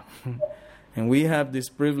corner. And we have this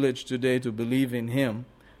privilege today to believe in Him,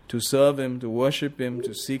 to serve Him, to worship Him,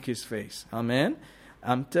 to seek His face. Amen?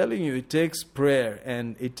 I'm telling you, it takes prayer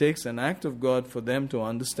and it takes an act of God for them to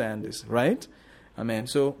understand this, right? Amen.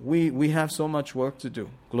 So we have so much work to do.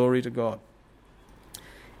 Glory to God.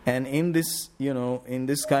 And in this, in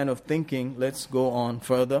this kind of thinking, let's go on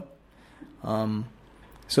further.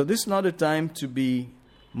 So this is not a time to be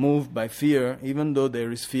moved by fear, even though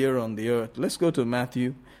there is fear on the earth. Let's go to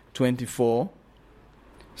Matthew 24.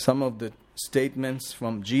 Some of the statements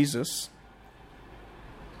from Jesus.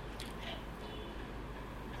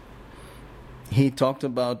 He talked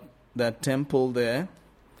about that temple there.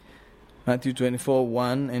 Matthew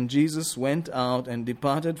 24:1. And Jesus went out and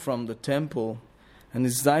departed from the temple, and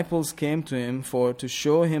His disciples came to Him to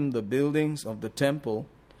show Him the buildings of the temple.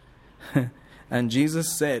 And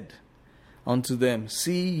Jesus said unto them,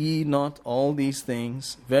 See ye not all these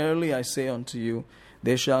things? Verily I say unto you,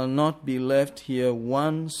 there shall not be left here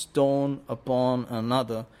one stone upon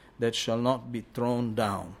another that shall not be thrown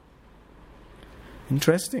down.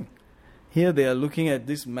 Interesting. Here they are looking at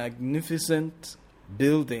this magnificent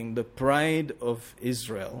building, the pride of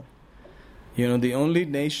Israel. The only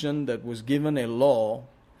nation that was given a law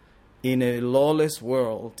in a lawless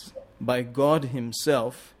world by God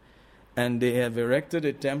Himself, and they have erected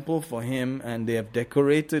a temple for Him, and they have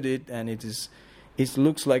decorated it, and it It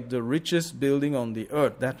looks like the richest building on the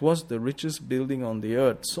earth. That was the richest building on the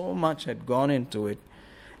earth. So much had gone into it.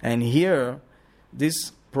 And here, this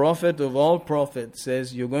prophet of all prophets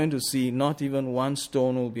says, you're going to see not even one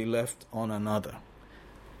stone will be left on another.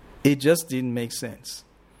 It just didn't make sense.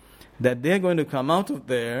 That they're going to come out of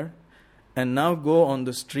there and now go on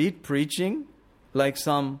the street preaching like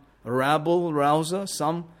some rabble-rouser,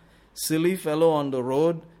 some silly fellow on the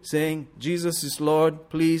road saying, Jesus is Lord,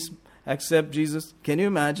 please accept Jesus. Can you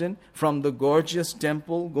imagine? From the gorgeous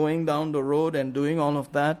temple going down the road and doing all of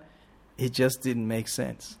that? It just didn't make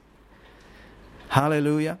sense.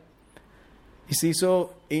 Hallelujah. You see, so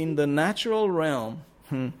in the natural realm,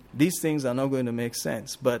 these things are not going to make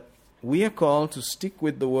sense. But we are called to stick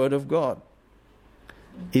with the Word of God.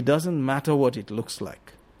 It doesn't matter what it looks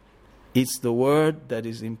like. It's the Word that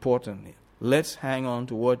is important. Let's hang on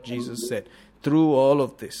to what Jesus said through all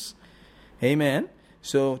of this. Amen.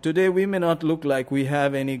 So today we may not look like we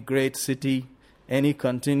have any great city, any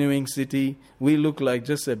continuing city. We look like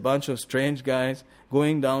just a bunch of strange guys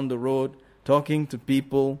going down the road, talking to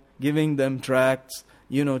people, giving them tracts,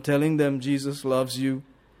 telling them Jesus loves you.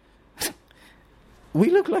 We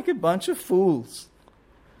look like a bunch of fools.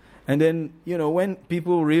 And then, when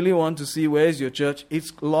people really want to see where's your church,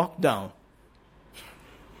 it's locked down.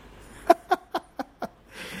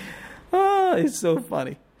 It's so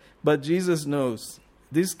funny. But Jesus knows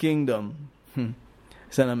this kingdom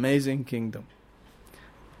is an amazing kingdom.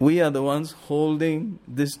 We are the ones holding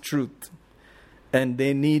this truth. And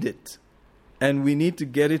they need it. And we need to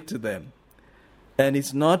get it to them. And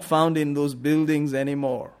it's not found in those buildings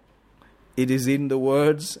anymore. It is in the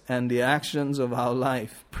words and the actions of our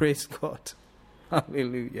life. Praise God.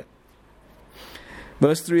 Hallelujah.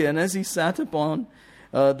 Verse 3, and as he sat upon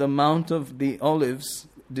the Mount of the Olives,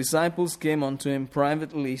 disciples came unto him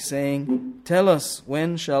privately, saying, Tell us,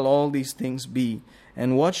 when shall all these things be?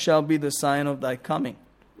 And what shall be the sign of thy coming?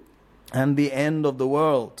 And the end of the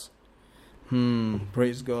world?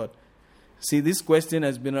 Praise God. See, this question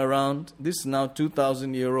has been around. This is now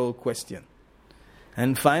 2,000-year-old question.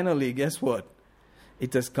 And finally, guess what?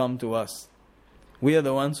 It has come to us. We are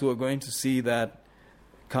the ones who are going to see that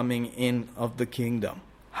coming in of the kingdom.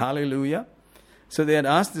 Hallelujah. So they had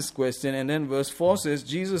asked this question, and then verse 4 says,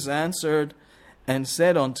 Jesus answered and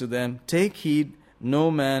said unto them, Take heed, no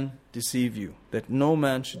man deceive you. That no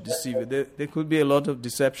man should deceive you. There could be a lot of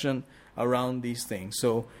deception around these things.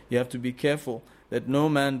 So you have to be careful that no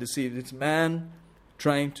man deceive. It's man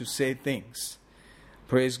trying to say things.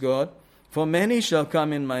 Praise God. For many shall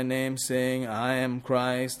come in my name, saying, I am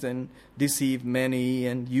Christ, and deceive many.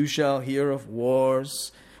 And you shall hear of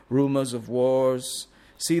wars, rumors of wars.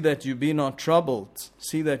 See that you be not troubled.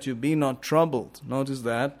 See that you be not troubled. Notice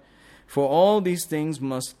that. For all these things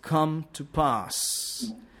must come to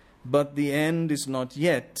pass. But the end is not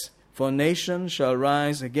yet. For nation shall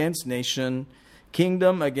rise against nation,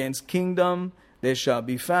 kingdom against kingdom. There shall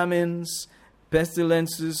be famines,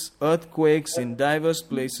 pestilences, earthquakes in divers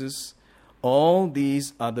places. All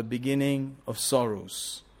these are the beginning of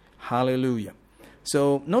sorrows. Hallelujah.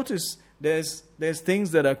 So notice there's things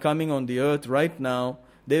that are coming on the earth right now.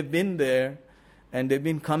 They've been there and they've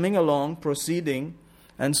been coming along, proceeding.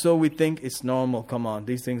 And so we think it's normal. Come on,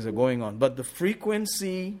 these things are going on. But the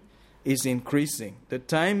frequency is increasing. The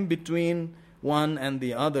time between one and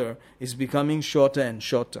the other is becoming shorter and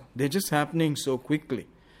shorter. They're just happening so quickly.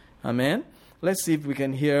 Amen. Let's see if we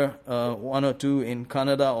can hear one or two in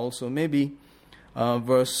Kannada also. Maybe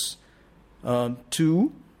verse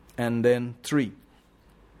 2 and then 3.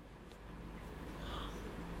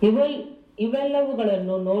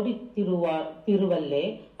 ಇವೆಲ್ಲವುಗಳನ್ನು ನೋಡುತ್ತಿರುವಲ್ಲೇ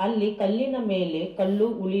ಅಲ್ಲಿ ಕಲ್ಲಿನ ಮೇಲೆ ಕಲ್ಲು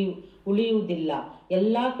ಉಳಿಯುವುದಿಲ್ಲ,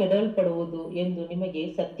 ಎಲ್ಲಾ ಕೆಡವಲ್ಪಡುವುದು ಎಂದು ನಿಮಗೆ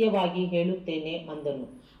ಸತ್ಯವಾಗಿ ಹೇಳುತ್ತೇನೆ ಅಂದನು.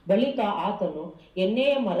 ಬಳಿಕ ಆತನು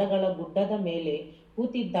ಎಣ್ಣೆಯ ಮರಗಳ ಗುಡ್ಡದ ಮೇಲೆ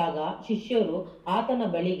ಕೂತಿದ್ದಾಗ ಶಿಷ್ಯರು ಆತನ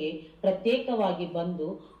ಬಳಿಗೆ ಪ್ರತ್ಯೇಕವಾಗಿ ಬಂದು,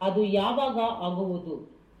 ಅದು ಯಾವಾಗ ಆಗುವುದು?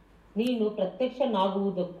 ನೀನು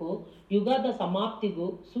ಪ್ರತ್ಯಕ್ಷನಾಗುವುದಕ್ಕೂ ಯುಗದ ಸಮಾಪ್ತಿಗೂ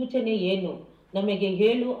ಸೂಚನೆ ಏನು? ನಮಗೆ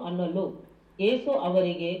ಹೇಳು ಅನ್ನಲು ಯೇಸು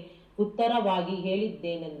ಅವರಿಗೆ ಉತ್ತರವಾಗಿ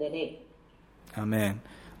ಹೇಳಿದ್ದೇನೆಂದರೆ. Amen.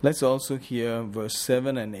 Let's also hear verse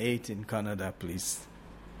 7 and 8 in Kannada, please.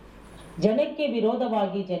 ಜನಕ್ಕೆ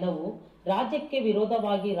ವಿರೋಧವಾಗಿ ಜನವು, ರಾಜ್ಯಕ್ಕೆ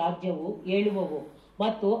ವಿರೋಧವಾಗಿ ರಾಜ್ಯವು ಏಳುವವು,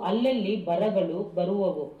 ಮತ್ತು ಅಲ್ಲಲ್ಲಿ ಬರಗಳು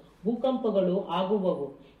ಬರುವವು, ಭೂಕಂಪಗಳು ಆಗುವವು.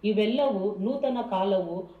 ಇವೆಲ್ಲವೂ ನೂತನ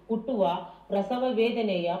ಕಾಲವು ಹುಟ್ಟುವ ಪ್ರಸವ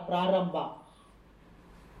ವೇದನೆಯ ಪ್ರಾರಂಭ.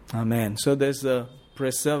 Amen. So there's a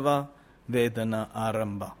Prasava Vedana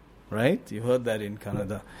Aramba, right? You heard that in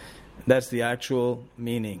Kannada. That's the actual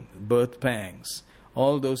meaning, birth pangs.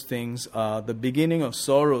 All those things are the beginning of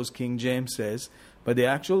sorrows, King James says, but the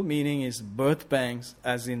actual meaning is birth pangs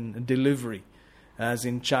as in delivery. as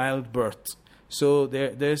in childbirth. So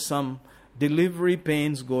there's some delivery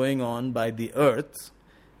pains going on by the earth,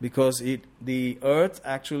 because the earth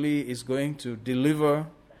actually is going to deliver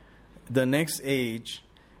the next age,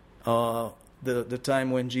 the time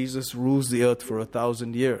when Jesus rules the earth for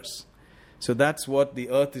 1,000 years. So that's what the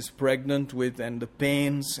earth is pregnant with, and the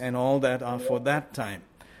pains and all that are for that time.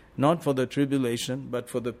 Not for the tribulation, but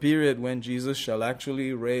for the period when Jesus shall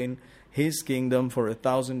actually reign his kingdom for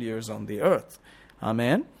 1,000 years on the earth.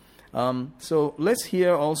 Amen. So let's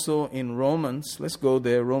hear also in Romans, let's go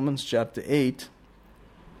there, Romans chapter 8.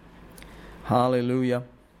 Hallelujah.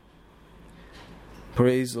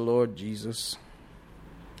 Praise the Lord Jesus.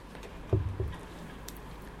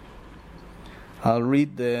 I'll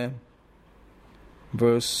read there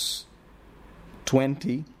verse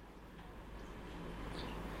 20.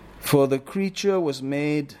 For the creature was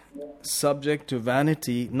made subject to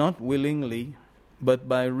vanity, not willingly, but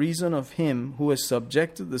by reason of him who has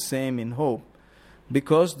subjected the same in hope,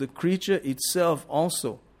 because the creature itself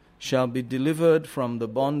also shall be delivered from the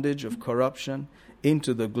bondage of corruption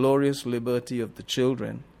into the glorious liberty of the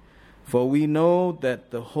children. For we know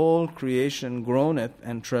that the whole creation groaneth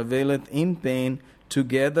and travaileth in pain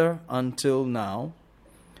together until now.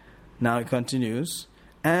 Now it continues,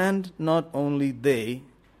 and not only they,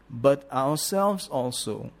 but ourselves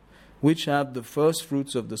also, which have the first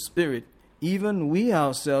fruits of the Spirit, even we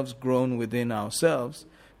ourselves groan within ourselves,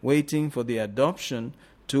 waiting for the adoption,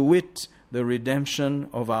 to wit, the redemption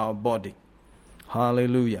of our body.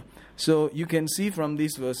 Hallelujah. So you can see from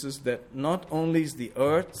these verses that not only is the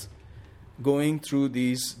earth going through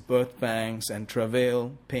these birth pangs and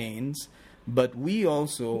travail pains, but we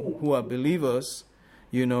also, who are believers,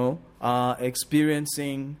 are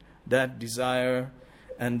experiencing that desire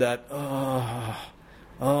and that, I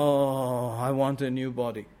want a new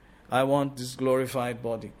body. I want this glorified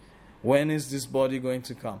body. When is this body going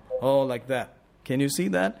to come? Oh, like that. Can you see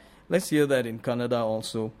that? Let's hear that in Kannada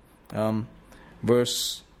also.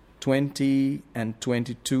 Verse 20 and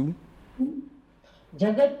 22.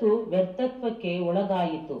 ಜಗತ್ತು ವ್ಯರ್ಥತ್ವಕ್ಕೆ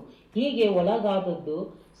ಒಳಗಾಯಿತು. ಹೀಗೆ ಒಳಗಾದದ್ದು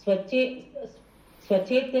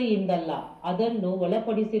ಸ್ವಚ್ಛತೆಯಿಂದಲ್ಲ, ಅದನ್ನು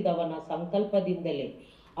ಒಳಪಡಿಸಿದವನ ಸಂಕಲ್ಪದಿಂದಲೇ.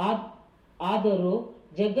 ಆದರೂ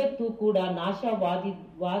ಜಗತ್ತು ಕೂಡ ನಾಶವಾದಿ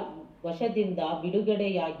ವಶದಿಂದ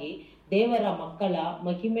ಬಿಡುಗಡೆಯಾಗಿ ದೇವರ ಮಕ್ಕಳ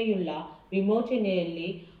ಮಹಿಮೆಯುಳ್ಳ ವಿಮೋಚನೆಯಲ್ಲಿ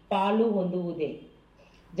ಪಾಲು ಹೊಂದುವುದೇ.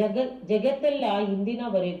 ಜಗತ್ತೆಲ್ಲ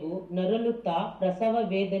ಇಂದಿನವರೆಗೂ ನರಳುತ್ತಾ ಪ್ರಸವ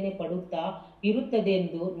ವೇದನೆ ಪಡುತ್ತಾ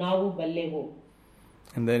ಇರುತ್ತದೆಂದು ನಾವು ಬಲ್ಲೆವು.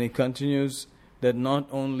 And then he continues that not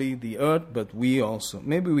only the earth but we also.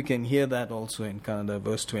 Maybe we can hear that also in Kannada,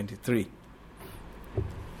 verse 23.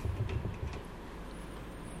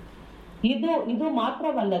 ಇದು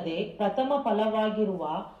ಮಾತ್ರವಲ್ಲದೆ ಪ್ರಥಮ ಫಲವಾಗಿರುವ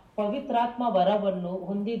ಪವಿತ್ರಾತ್ಮ ವರವನ್ನು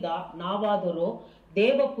ಹೊಂದಿದ ನಾವಾದರೂ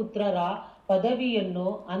ದೇವಪುತ್ರರ ಪದವಿಯನ್ನು,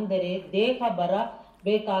 ಅಂದರೆ ದೇಹ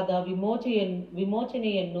ಬರಬೇಕಾದ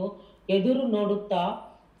ವಿಮೋಚನೆಯನ್ನು ಎದುರು ನೋಡುತ್ತಾ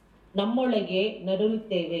ನಮ್ಮೊಳಗೆ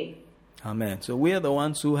ನರಳುತ್ತೇವೆ. Amen. So we are the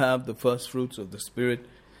ones who have the first fruits of the Spirit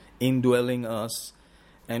indwelling us,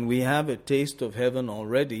 and we have a taste of heaven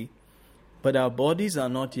already, but our bodies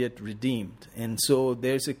are not yet redeemed. And so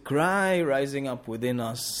there's a cry rising up within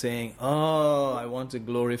us saying, I want a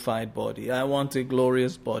glorified body. I want a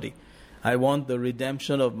glorious body. I want the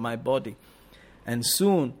redemption of my body. And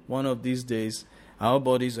soon, one of these days, our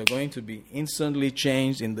bodies are going to be instantly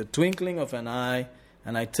changed in the twinkling of an eye.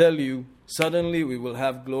 And I tell you, suddenly we will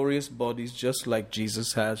have glorious bodies just like Jesus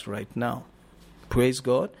has right now. Praise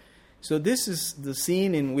God. So this is the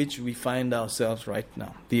scene in which we find ourselves right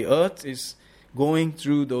now. The earth is going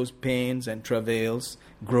through those pains and travails,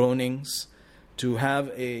 groanings, to have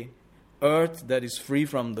a earth that is free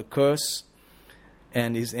from the curse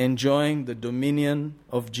and is enjoying the dominion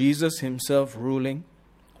of Jesus himself ruling.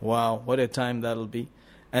 Wow, what a time that'll be.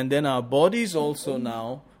 And then our bodies also now,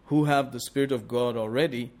 who have the Spirit of God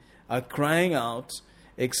already, are crying out,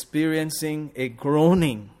 experiencing a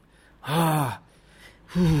groaning. I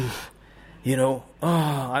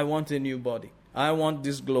want a new body. I want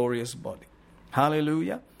this glorious body.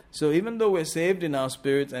 Hallelujah. So even though we're saved in our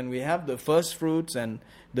spirits and we have the first fruits and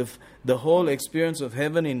the whole experience of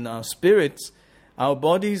heaven in our spirits, our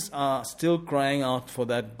bodies are still crying out for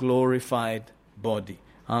that glorified body.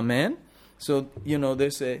 Amen. So,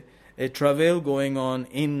 there's a travail going on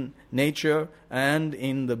in nature and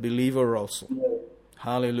in the believer also.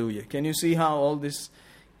 Hallelujah. Can you see how all this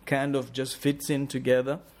kind of just fits in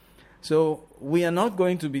together? So we are not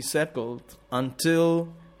going to be settled until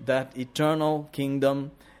that eternal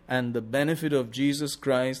kingdom and the benefit of Jesus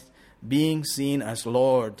Christ being seen as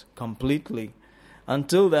Lord completely.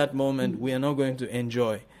 Until that moment, we are not going to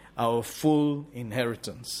enjoy our full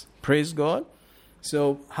inheritance. Praise God.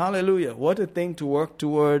 So, hallelujah. What a thing to work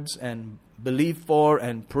towards and believe for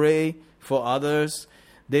and pray for others.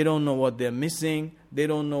 They don't know what they're missing. They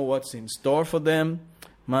don't know what's in store for them.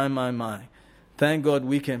 My. Thank God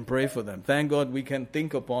we can pray for them. Thank God we can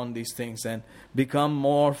think upon these things and become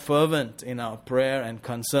more fervent in our prayer and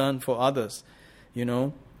concern for others. You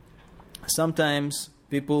know, sometimes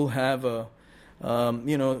people have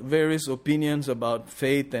various opinions about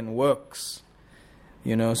faith and works.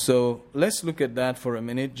 You know, so let's look at that for a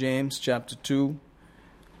minute. James chapter 2,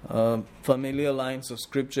 familiar lines of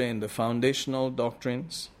scripture in the foundational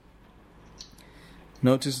doctrines.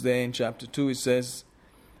 Notice there in chapter 2 it says,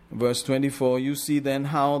 verse 24, you see then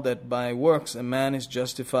how that by works a man is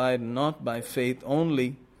justified not by faith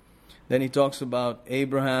only. Then he talks about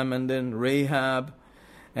Abraham and then Rahab,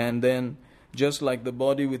 and then just like the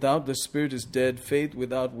body without the spirit is dead, faith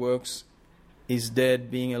without works is dead,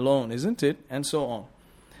 being alone, isn't it? And so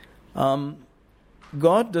on.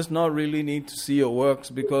 God does not really need to see your works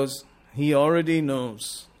because He already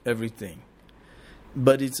knows everything.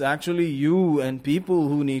 But it's actually you and people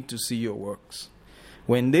who need to see your works.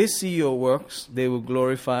 When they see your works, they will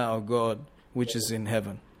glorify our God, which is in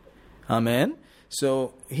heaven. Amen?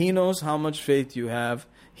 So He knows how much faith you have.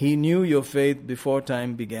 He knew your faith before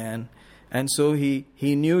time began. And so he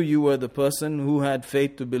knew you were the person who had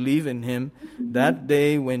faith to believe in Him. That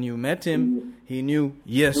day when you met Him, He knew,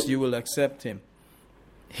 yes, you will accept Him.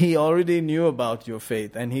 He already knew about your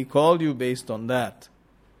faith and He called you based on that.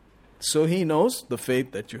 So He knows the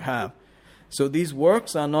faith that you have. So these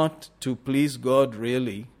works are not to please God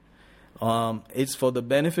really. It's for the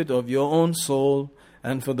benefit of your own soul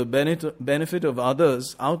and for the benefit of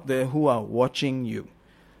others out there who are watching you.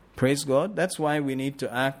 Praise God. That's why we need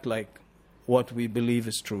to act like what we believe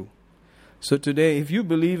is true. So today, if you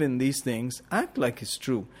believe in these things, act like it's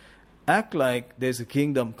true. Act like there's a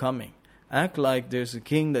kingdom coming. Act like there's a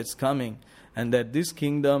king that's coming, and that this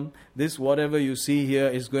kingdom, this whatever you see here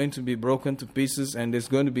is going to be broken to pieces and there's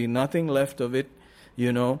going to be nothing left of it,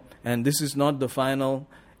 you know, and this is not the final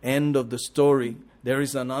end of the story. There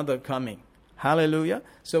is another coming. Hallelujah.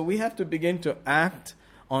 So we have to begin to act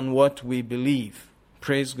on what we believe.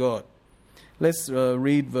 Praise God. Let's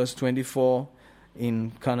read verse 24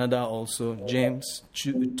 in Kannada also, James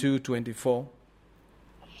 2:24.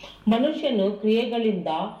 ಮನುಷ್ಯನು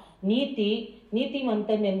ಕ್ರಿಯೆಗಳಿಂದ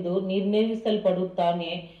ನೀತಿವಂತನೆಂದು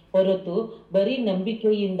ನಿರ್ಣಯಿಸಲ್ಪಡುತ್ತಾನೆ ಹೊರತು ಬರೀ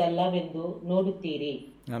ನಂಬಿಕೆಯಿಂದಲ್ಲವೆಂದು ನೋಡುತ್ತೀರಿ.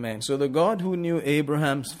 Amen. So the God who knew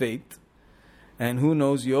Abraham's faith and who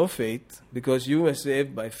knows your faith, because you were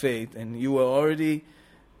saved by faith and you were already,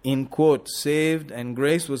 in quote, saved and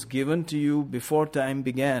grace was given to you before time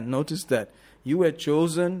began. Notice that. You were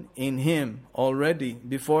chosen in Him already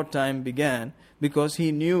before time began because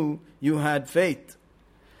He knew you had faith.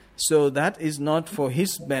 So that is not for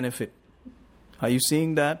His benefit. Are you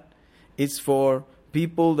seeing that? It's for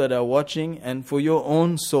people that are watching and for your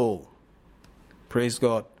own soul. Praise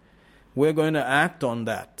God. We're going to act on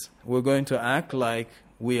that. We're going to act like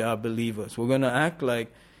we are believers. We're going to act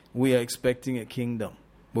like we are expecting a kingdom.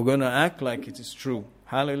 We're going to act like it is true.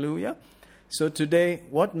 Hallelujah. So today,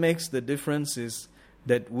 what makes the difference is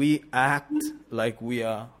that we act like we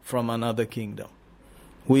are from another kingdom.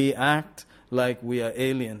 We act like we are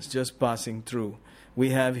aliens just passing through. We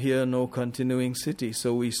have here no continuing city,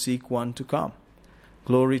 so we seek one to come.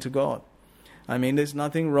 Glory to God. I mean, there's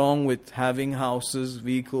nothing wrong with having houses,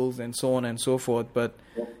 vehicles, and so on and so forth. But,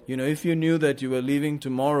 you know, if you knew that you were leaving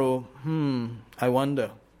tomorrow, I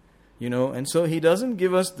wonder. You know, and so He doesn't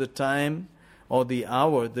give us the time or the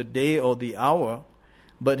hour, the day or the hour,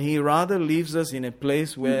 but He rather leaves us in a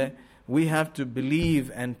place where we have to believe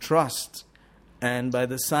and trust. And by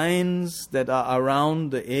the signs that are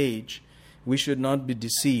around the age, we should not be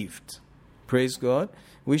deceived. Praise God.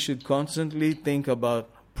 We should constantly think about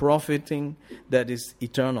profiting that is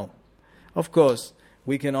eternal. Of course,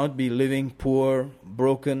 we cannot be living poor,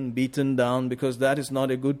 broken, beaten down, because that is not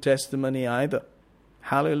a good testimony either.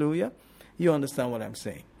 Hallelujah. You understand what I'm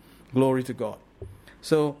saying. Glory to God.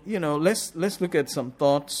 So, you know, let's look at some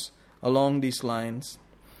thoughts along these lines.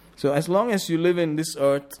 So as long as you live in this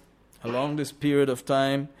earth, along this period of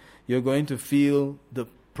time, you're going to feel the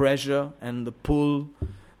pressure and the pull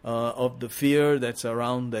of the fear that's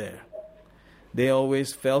around there. They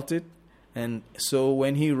always felt it. And so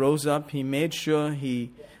when He rose up, He made sure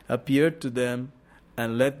He appeared to them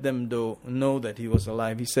and let them know that He was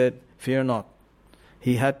alive. He said, fear not.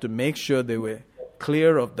 He had to make sure they were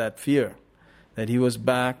clear of that fear, that He was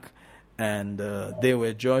back, and they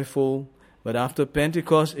were joyful. But after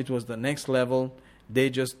Pentecost, it was the next level. They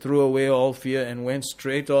just threw away all fear and went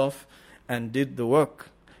straight off and did the work.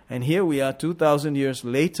 And here we are 2,000 years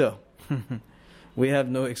later. We have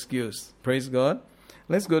no excuse. Praise God.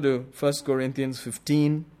 Let's go to 1 Corinthians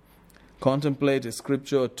 15. Contemplate a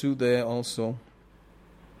scripture or two there also.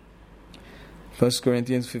 1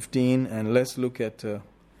 Corinthians 15, and let's look at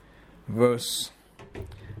verse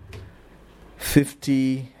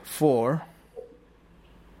 54.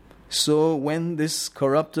 So when this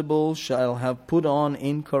corruptible shall have put on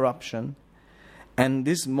incorruption, and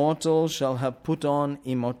this mortal shall have put on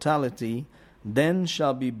immortality, then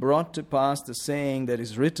shall be brought to pass the saying that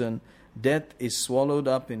is written, Death is swallowed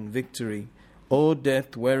up in victory. O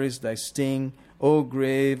death, where is thy sting? O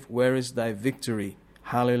grave, where is thy victory?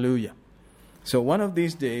 Hallelujah. So one of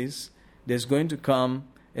these days, there's going to come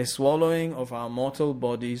a swallowing of our mortal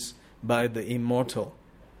bodies by the immortal.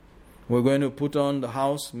 We're going to put on the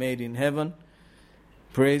house made in heaven.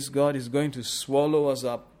 Praise God, is going to swallow us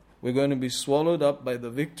up. We're going to be swallowed up by the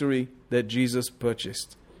victory that Jesus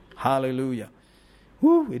purchased. Hallelujah.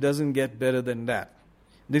 Whew, it doesn't get better than that.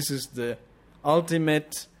 This is the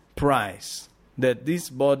ultimate prize, that these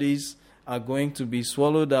bodies are going to be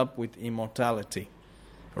swallowed up with immortality.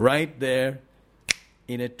 Right there,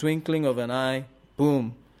 in a twinkling of an eye,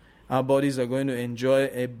 boom, our bodies are going to enjoy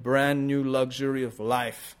a brand new luxury of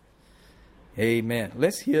life. Amen.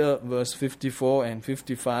 Let's hear verse 54 and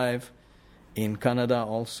 55 in Kannada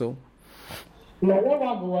also.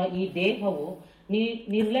 ಲಯವಾಗುವ ಈ ದೇಹವು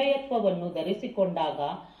ನಿರ್ಲಯತ್ವವನ್ನು ಧರಿಸಿಕೊಂಡಾಗ,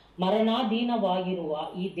 ಮರಣಾಧೀನವಾಗಿರುವ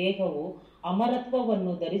ಈ ದೇಹವು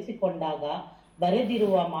ಅಮರತ್ವವನ್ನು ಧರಿಸಿಕೊಂಡಾಗ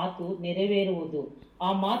ಬರೆದಿರುವ ಮಾತು ನೆರವೇರುವುದು. ಆ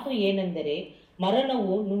ಮಾತು ಏನೆಂದರೆ,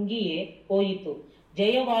 ಮರಣವು ನುಂಗಿಯೇ ಹೋಯಿತು,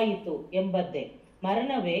 ಜಯವಾಯಿತು ಎಂಬದ್ದೇ.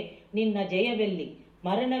 ಮರಣವೇ ನಿನ್ನ ಜಯವೆಲ್ಲಿ?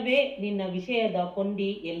 ಮರಣವೇ ನಿನ್ನ ವಿಷಯದ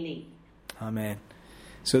ಕೊಂಡಿ ಎಲ್ಲಿ? Amen.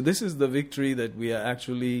 So this is the victory that we are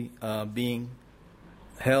actually being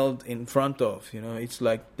held in front of. You know, it's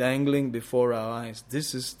like dangling before our eyes. This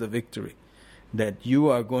is the victory, that you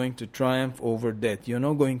are going to triumph over death. You're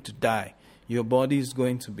not going to die. Your body is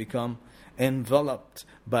going to become enveloped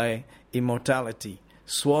by immortality,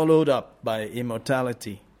 swallowed up by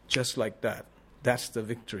immortality, just like that. That's the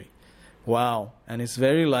victory. Wow. And it's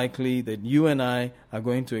very likely that you and I are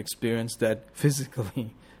going to experience that physically.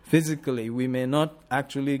 Physically, we may not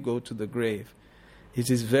actually go to the grave. It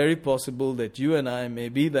is very possible that you and I may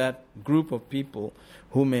be that group of people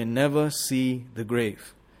who may never see the grave.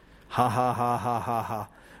 Ha ha ha ha ha ha.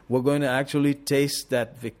 We're going to actually taste that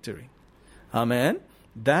victory. Amen.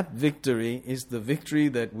 That victory is the victory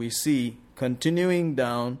that we see continuing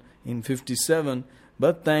down in 57.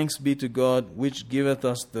 But thanks be to God, which giveth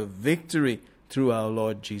us the victory through our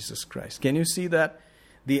Lord Jesus Christ. Can you see that?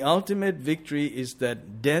 The ultimate victory is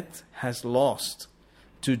that death has lost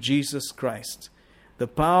to Jesus Christ.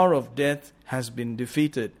 The power of death has been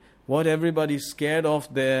defeated. What everybody's scared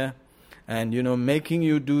of there, and making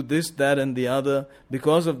you do this, that, and the other,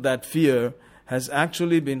 because of that fear, has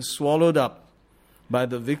actually been swallowed up by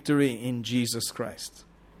the victory in Jesus Christ.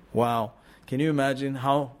 Wow. Can you imagine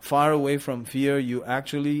how far away from fear you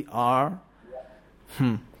actually are?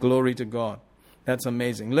 Glory to God. That's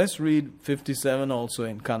amazing. Let's read 57 also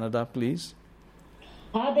in Kannada, please.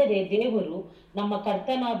 ಆದರೆ ದೇವರು ನಮ್ಮ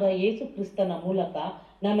ಕರ್ತನಾದ ಯೇಸು ಕ್ರಿಸ್ತನ ಮೂಲಕ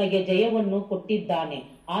ನಮಗೆ ಜಯವನ್ನು ಕೊಟ್ಟಿದ್ದಾನೆ.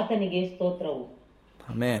 ಆತನಿಗೆ ಸ್ತೋತ್ರವು.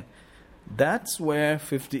 Amen. That's where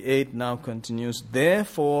 58 now continues.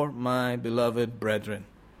 Therefore, my beloved brethren.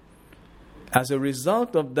 As a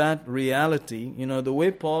result of that reality, the way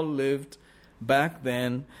Paul lived back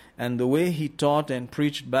then and the way he taught and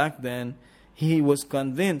preached back then, he was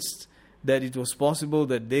convinced that it was possible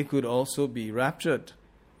that they could also be raptured.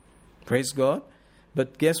 Praise God. But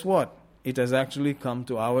guess what? It has actually come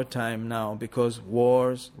to our time now, because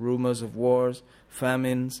wars, rumors of wars,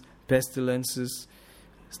 famines, pestilences,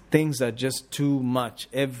 things are just too much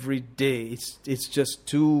every day. It's just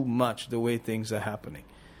too much the way things are happening.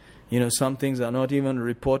 Some things are not even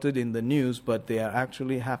reported in the news, but they are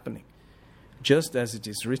actually happening. Just as it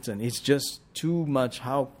is written. It's just too much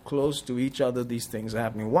how close to each other these things are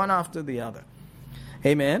happening, one after the other.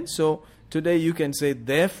 Amen. So today you can say,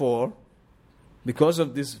 therefore, because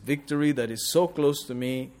of this victory that is so close to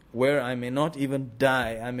me, where I may not even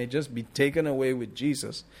die, I may just be taken away with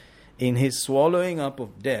Jesus in his swallowing up of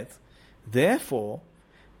death, therefore,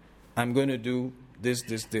 I'm going to do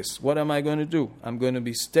this. What am I going to do? I'm going to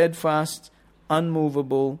be steadfast,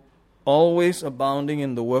 unmovable, always abounding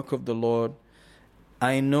in the work of the Lord.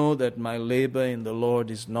 I know that my labor in the Lord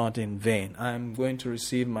is not in vain. I am going to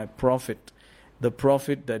receive my profit, the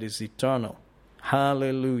profit that is eternal.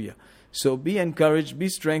 Hallelujah. So be encouraged, be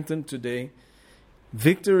strengthened today.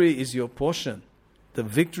 Victory is your portion. The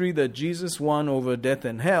victory that Jesus won over death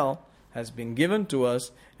and hell has been given to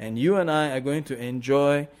us, and you and I are going to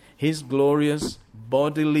enjoy His glorious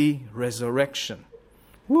bodily resurrection.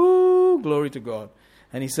 Woo! Glory to God.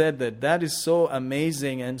 And he said that is so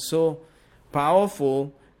amazing and so powerful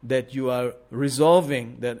that you are resolving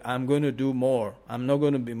that I'm going to do more. I'm not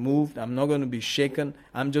going to be moved. I'm not going to be shaken.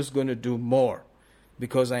 I'm just going to do more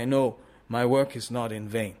because I know my work is not in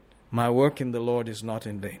vain. My work in the Lord is not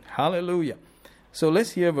in vain. Hallelujah. So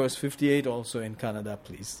let's hear verse 58 also in Kannada,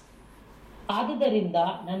 please. ಆದುದರಿಂದ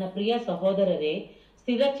ನನ್ನ ಪ್ರಿಯ ಸಹೋದರರೇ,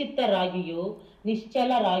 ಸ್ಥಿರಚಿತ್ತರಾಗಿಯೂ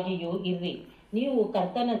ನಿಶ್ಚಲರಾಗಿಯೂ ಇರ್ರಿ. ನೀವು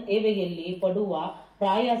ಕರ್ತನ ಸೇವೆಯಲ್ಲಿ ಪಡುವ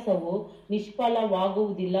ಪ್ರಯಾಸವು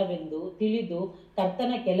ನಿಷ್ಫಲವಾಗುವುದಿಲ್ಲವೆಂದು ತಿಳಿದು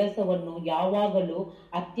ಕರ್ತನ ಕೆಲಸವನ್ನು ಯಾವಾಗಲೂ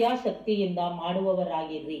ಅತ್ಯಾಸಕ್ತಿಯಿಂದ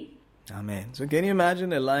ಮಾಡುವವರಾಗಿರ್ರಿ. Amen. So can you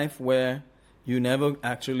imagine a life where you never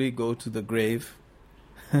actually go to the grave?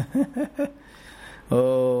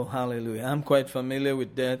 Oh, hallelujah. I'm quite familiar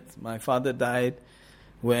with death. My father died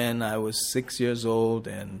when I was 6 years old,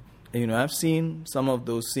 and I've seen some of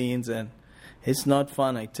those scenes, and it's not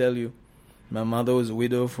fun, I tell you. My mother was a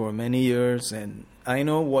widow for many years, and I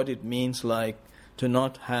know what it means like to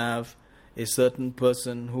not have a certain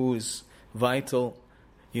person who is vital,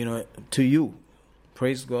 to you.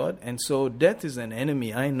 Praise God. And so death is an enemy.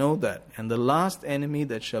 I know that. And the last enemy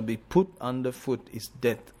that shall be put underfoot is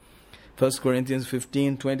death. 1 Corinthians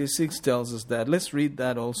 15:26 tells us that. Let's read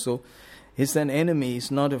that also. It's an enemy.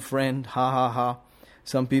 It's not a friend. Ha ha ha.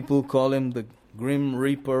 Some people call him the grim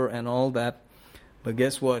reaper and all that. But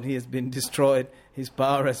guess what? He has been destroyed. His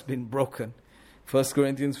power has been broken. 1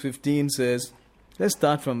 Corinthians 15 says, let's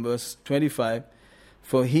start from verse 25.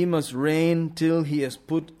 For he must reign till he has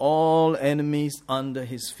put all enemies under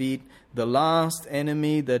his feet. The last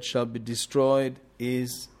enemy that shall be destroyed is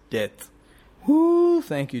death. Whoo,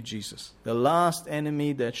 thank you, Jesus. The last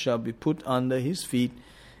enemy that shall be put under his feet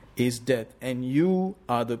is death. And you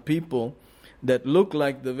are the people that look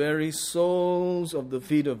like the very soles of the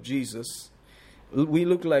feet of Jesus. We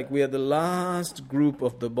look like we are the last group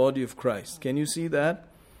of the body of Christ. Can you see that?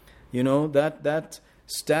 That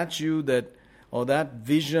statue or that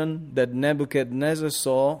vision that Nebuchadnezzar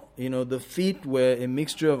saw, the feet were a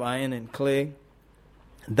mixture of iron and clay.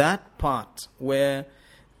 That part where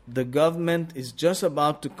the government is just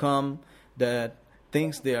about to come, that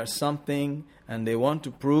thinks they are something and they want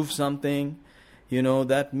to prove something,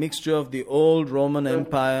 that mixture of the old Roman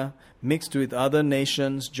Empire mixed with other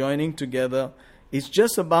nations joining together, it's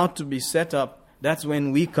just about to be set up. That's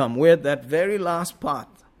when we come. We're at that very last part.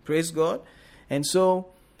 Praise God. And so,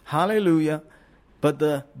 hallelujah. But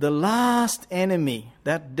the last enemy,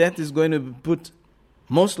 that death is going to be put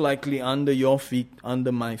most likely under your feet,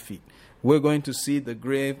 under my feet. We're going to see the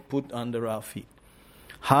grave put under our feet.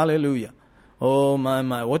 Hallelujah. Oh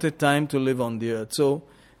my, what a time to live on the earth. So,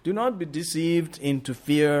 do not be deceived into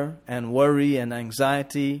fear and worry and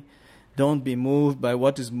anxiety. Don't be moved by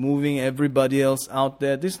what is moving everybody else out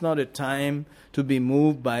there. This is not a time to be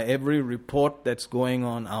moved by every report that's going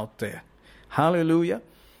on out there. Hallelujah.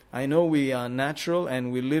 I know we are natural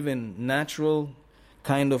and we live in natural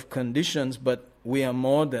kind of conditions, but we are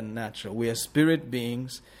more than natural. We are spirit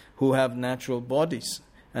beings who have natural bodies.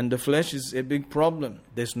 And the flesh is a big problem.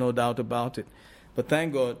 There's no doubt about it. But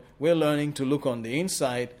thank God, we're learning to look on the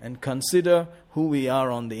inside and consider who we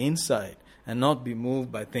are on the inside and not be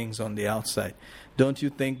moved by things on the outside. Don't you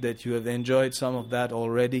think that you have enjoyed some of that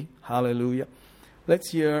already? Hallelujah.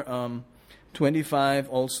 Let's hear 25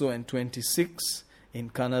 also and 26 in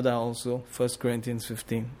Kannada also, 1 Corinthians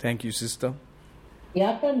 15. Thank you, sister.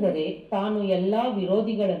 ಯಾಕಂದರೆ ತಾನು ಎಲ್ಲಾ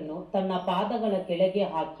ವಿರೋಧಿಗಳನ್ನು ತನ್ನ ಪಾದಗಳ ಕೆಳಗೆ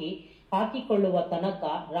ಹಾಕಿಕೊಳ್ಳುವ ತನಕ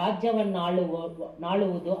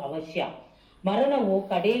ರಾಜ್ಯವನ್ನಾಳುವುದು ಅವಶ್ಯ. ಮರಣವು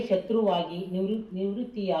ಕಡೆ ಶತ್ರುವಾಗಿ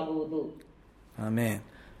ನಿವೃತ್ತಿಯಾಗುವುದು. Amen.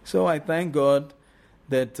 So I thank God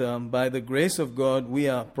that by the grace of God, we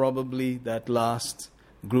are probably that last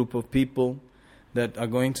group of people that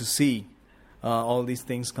are going to see all these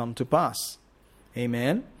things come to pass.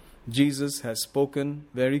 Amen. Jesus has spoken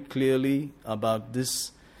very clearly about this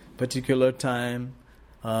particular time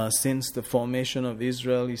since the formation of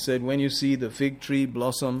Israel. He said, when you see the fig tree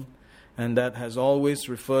blossom, and that has always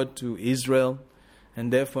referred to Israel, and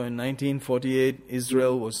therefore in 1948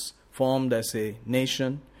 Israel was formed as a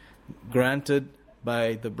nation, granted by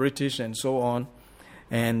the British and so on.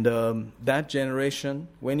 And that generation,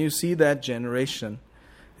 when you see that generation,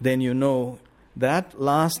 then you know that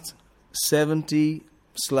last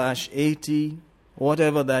 70/80,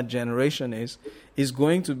 whatever that generation is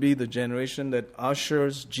going to be the generation that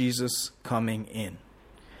ushers Jesus coming in.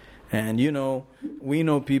 And we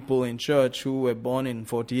know people in church who were born in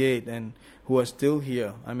 48 and who are still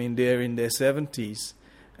here. I mean, they're in their 70s.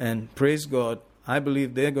 And praise God, I believe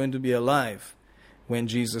they're going to be alive when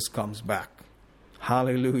Jesus comes back.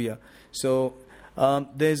 Hallelujah. So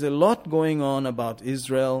there's a lot going on about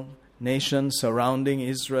Israel, nations surrounding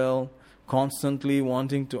Israel, constantly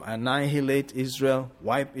wanting to annihilate Israel,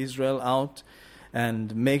 wipe Israel out,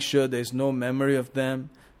 and make sure there's no memory of them.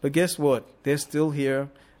 But guess what? They're still here.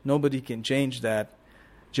 Nobody can change that.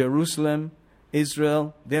 Jerusalem,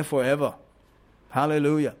 Israel, they're forever.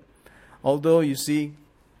 Hallelujah. Although, you see,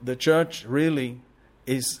 the church really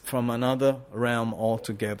is from another realm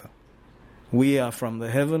altogether. We are from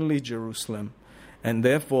the heavenly Jerusalem, and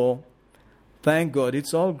therefore, thank God,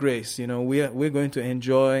 it's all grace. You know, we're going to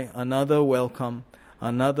enjoy another welcome,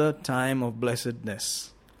 another time of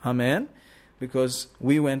blessedness. Amen? Because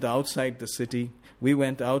we went outside the city, we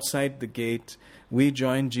went outside the gate, we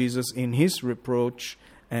joined Jesus in his reproach,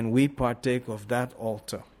 and we partake of that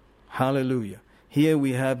altar. Hallelujah. Here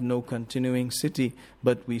we have no continuing city,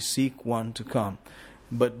 but we seek one to come.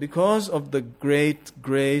 But because of the great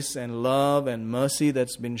grace and love and mercy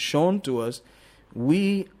that's been shown to us,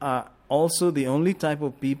 we are also the only type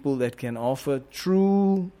of people that can offer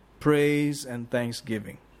true praise and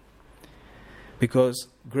thanksgiving. Because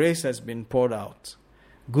grace has been poured out.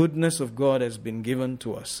 Goodness of God has been given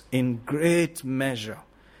to us in great measure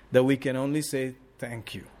that we can only say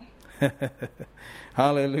thank you.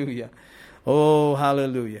 Hallelujah. Oh,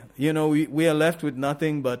 hallelujah. You know, we are left with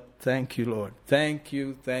nothing but thank you, Lord. Thank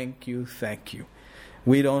you, thank you, thank you.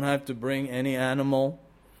 We don't have to bring any animal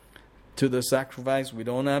to the sacrifice. We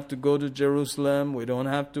don't have to go to Jerusalem. We don't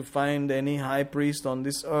have to find any high priest on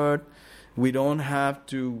this earth. We don't have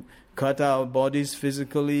to cut our bodies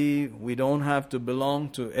physically. We don't have to belong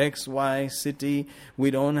to XY city. We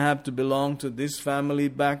don't have to belong to this family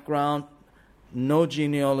background. No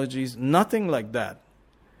genealogies, nothing like that.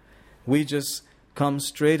 We just come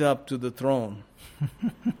straight up to the throne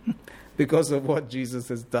because of what Jesus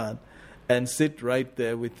has done and sit right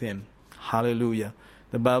there with him. Hallelujah.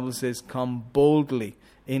 The Bible says, come boldly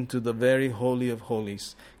into the very holy of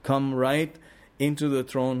holies. Come right into the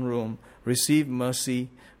throne room. Receive mercy.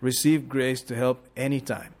 Receive grace to help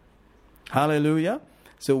anytime. Hallelujah.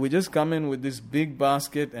 So we just come in with this big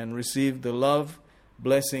basket and receive the love,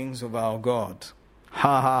 blessings of our God.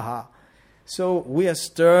 Ha ha ha. So we are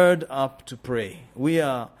stirred up to pray. We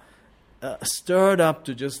are stirred up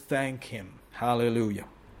to just thank him. Hallelujah.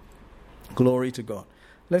 Glory to God.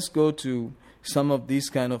 Let's go to some of these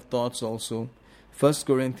kind of thoughts also. 1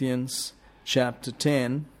 Corinthians chapter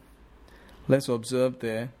 10. Let's observe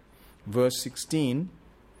there. Verse 16.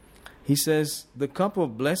 He says, the cup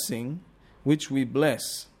of blessing which we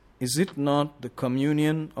bless, is it not the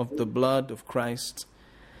communion of the blood of Christ?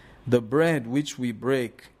 The bread which we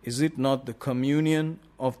break, is it not the communion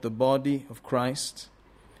of the body of Christ?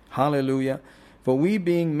 Hallelujah. For we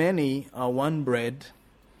being many are one bread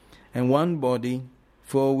and one body,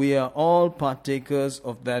 for we are all partakers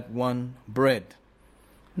of that one bread.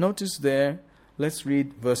 Notice there, let's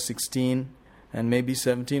read verse 16 and maybe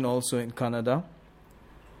 17 also in Kannada.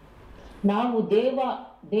 ನಾವು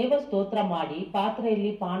ದೇವ ಸ್ತೋತ್ರ ಮಾಡಿ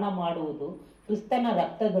ಪಾತ್ರೆಯಲ್ಲಿ ಪಾನ ಮಾಡುವುದು ಕ್ರಿಸ್ತನ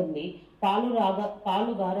ರಕ್ತದಲ್ಲಿ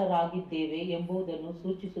ಪಾಲುಗಾರರಾಗಿದ್ದೇವೆ ಎಂಬುದನ್ನು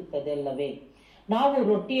ಸೂಚಿಸುತ್ತದಲ್ಲವೇ? ನಾವು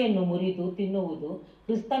ರೊಟ್ಟಿಯನ್ನು ಮುರಿದು ತಿನ್ನುವುದು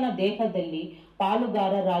ಕ್ರಿಸ್ತನ ದೇಹದಲ್ಲಿ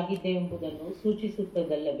ಪಾಲುಗಾರರಾಗಿದ್ದೇವೆಂಬುದನ್ನು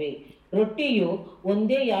ಸೂಚಿಸುತ್ತದಲ್ಲವೇ? ರೊಟ್ಟಿಯು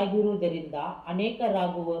ಒಂದೇಯಾಗಿರುವುದರಿಂದ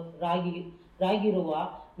ಅನೇಕರಾಗಿರುವ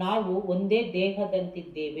ನಾವು ಒಂದೇ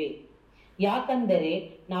ದೇಹದಂತಿದ್ದೇವೆ. ಯಾಕಂದರೆ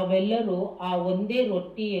ನಾವೆಲ್ಲರೂ ಆ ಒಂದೇ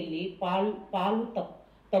ರೊಟ್ಟಿಯಲ್ಲಿ ಪಾಲು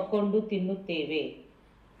ತಕ್ಕೊಂಡು ತಿನ್ನುತ್ತೇವೆ.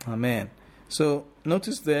 Amen. So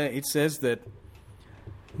notice there it says that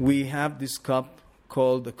we have this cup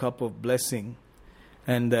called the cup of blessing,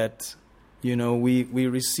 and that, you know, we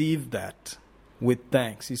receive that with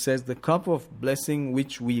thanks. He says the cup of blessing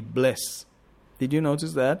which we bless. Did you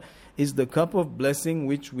notice that? Is the cup of blessing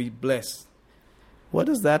which we bless. What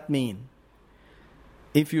does that mean?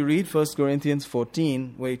 If you read 1 Corinthians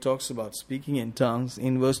 14, where he talks about speaking in tongues,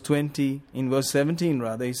 in verse 17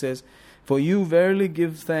 rather, he says, for you verily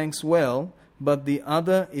give thanks well, but the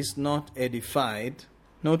other is not edified.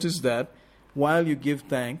 Notice that while you give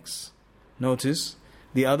thanks, notice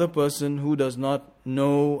the other person who does not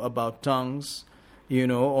know about tongues, you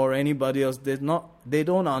know, or anybody else, they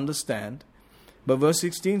don't understand. But verse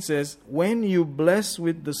 16 says, when you bless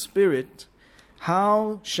with the Spirit,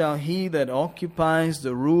 how shall he that occupies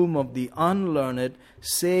the room of the unlearned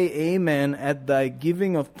say amen at thy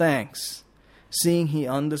giving of thanks, seeing he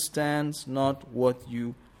understands not what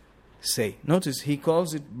you say? Notice he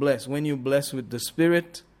calls it bless. When you bless with the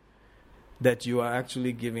Spirit, that you are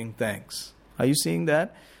actually giving thanks. Are you seeing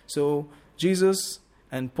that? So Jesus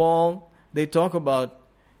and Paul, they talk about,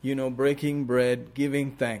 you know, breaking bread,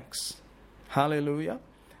 giving thanks. Hallelujah.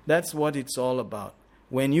 That's what it's all about.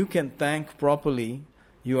 When you can thank properly,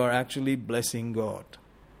 you are actually blessing God.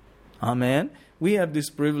 Amen. We have this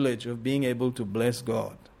privilege of being able to bless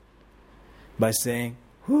God by saying,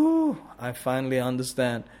 "Whew, I finally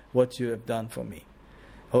understand what you have done for me.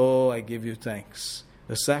 Oh, I give you thanks."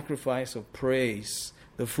 The sacrifice of praise,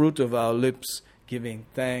 the fruit of our lips, giving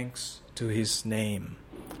thanks to His name.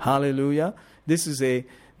 Hallelujah. This is a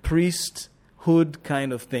priesthood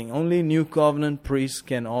kind of thing. Only New Covenant priests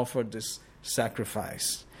can offer this sacrifice,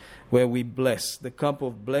 where we bless, the cup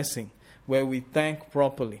of blessing, where we thank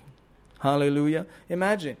properly. Hallelujah.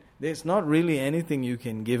 Imagine, there's not really anything you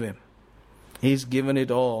can give Him. He's given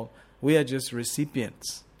it all. We are just recipients.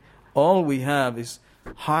 All we have is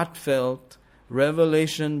heartfelt,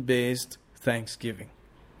 revelation-based thanksgiving.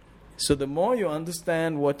 So the more you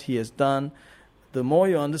understand what He has done, the more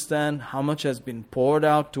you understand how much has been poured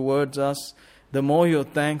out towards us, the more your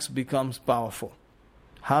thanks becomes powerful.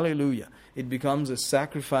 Hallelujah. It becomes a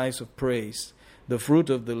sacrifice of praise, the fruit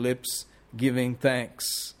of the lips giving thanks.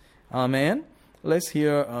 Amen. Let's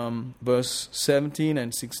hear verse 17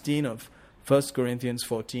 and 16 of 1 Corinthians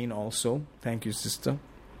 14 also. Thank you, sister.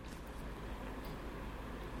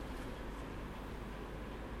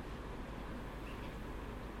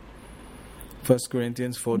 First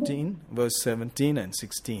Corinthians 14, verse 17 and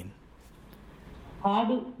 16.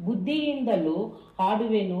 ಬುದ್ಧಿಯಿಂದಲೂ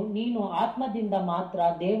ಹಾಡುವೆನು, ನೀನು ಆತ್ಮದಿಂದ ಮಾತ್ರ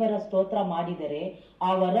ದೇವರ ಸ್ತೋತ್ರ ಮಾಡಿದರೆ ಆ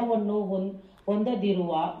ವರವನ್ನು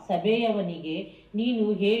ಹೊಂದದಿರುವ ಸಭೆಯವನಿಗೆ ನೀನು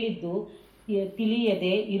ಹೇಳಿದ್ದು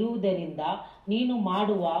ತಿಳಿಯದೆ ಇರುವುದರಿಂದ ನೀನು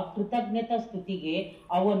ಮಾಡುವ ಕೃತಜ್ಞತಾ ಸ್ತುತಿಗೆ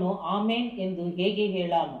ಅವನು ಆಮೆನ್ ಎಂದು ಹೇಗೆ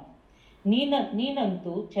ಹೇಳಾನು?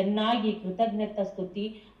 ನೀನಂತೂ ಚೆನ್ನಾಗಿ ಕೃತಜ್ಞತಾ ಸ್ತುತಿ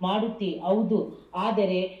ಮಾಡುತ್ತಿ, ಹೌದು,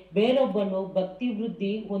 ಆದರೆ ಬೇರೊಬ್ಬನು ಭಕ್ತಿ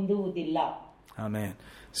ವೃದ್ಧಿ ಹೊಂದುವುದಿಲ್ಲ. Amen.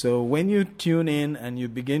 So when you tune in and you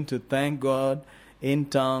begin to thank God in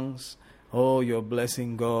tongues, oh, you're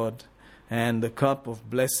blessing God, and the cup of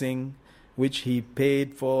blessing which He paid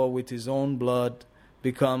for with His own blood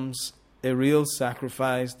becomes a real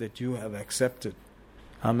sacrifice that you have accepted.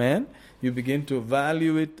 Amen. You begin to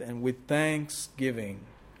value it, and with thanksgiving,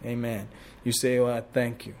 amen, you say, "Oh, I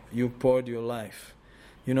thank you. You poured your life."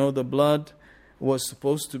 You know, the blood was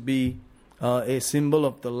supposed to be a symbol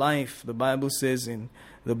of the life. The Bible says in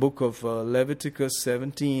the book of Leviticus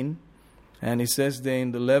 17, and it says there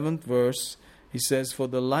in the 11th verse, He says, "For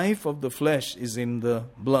the life of the flesh is in the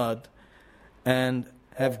blood, and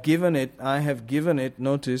I have given it,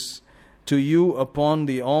 notice, to you upon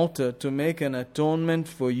the altar to make an atonement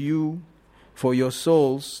for you, for your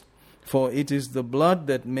souls, for it is the blood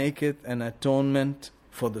that maketh an atonement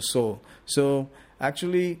for the soul." So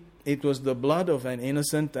actually it was the blood of an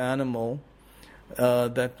innocent animal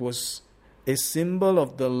that was a symbol of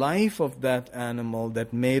the life of that animal that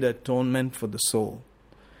made atonement for the soul.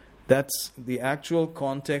 That's the actual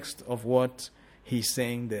context of what He's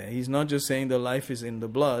saying there. He's not just saying the life is in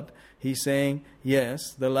the blood. He's saying, yes,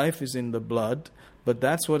 the life is in the blood, but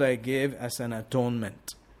that's what I gave as an atonement.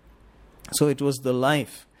 So it was the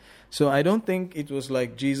life. So I don't think it was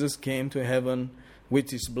like Jesus came to heaven with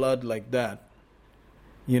His blood like that,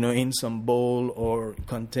 in some bowl or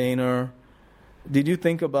container. Did you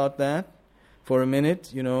think about that for a minute?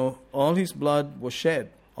 All His blood was shed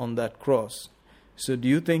on that cross. So do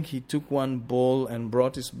you think He took one bowl and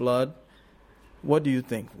brought His blood? What do you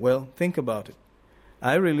think? Well, think about it.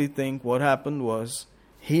 I really think what happened was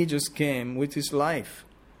He just came with His life.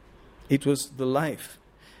 It was the life.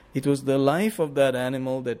 It was the life of that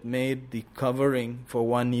animal that made the covering for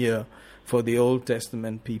 1 year for the Old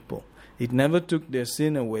Testament people. It never took their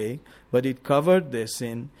sin away, but it covered their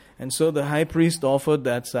sin. And so the high priest offered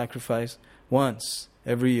that sacrifice once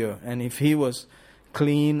every year. And if he was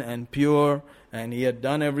clean and pure and he had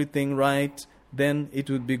done everything right, then it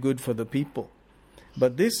would be good for the people.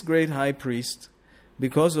 But this great high priest,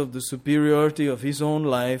 because of the superiority of his own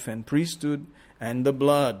life and priesthood and the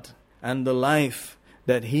blood and the life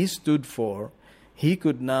that he stood for, he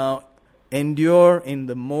could now endure in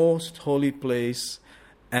the most holy place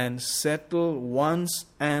and settle once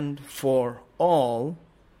and for all,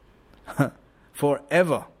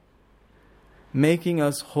 forever, making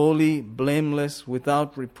us holy, blameless,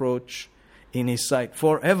 without reproach in His sight,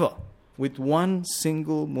 forever, with one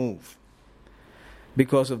single move,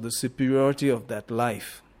 because of the superiority of that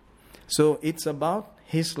life. So it's about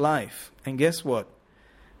His life. And guess what?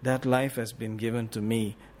 That life has been given to me.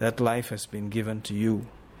 That life has been given to you.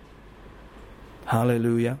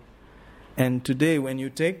 Hallelujah. And today when you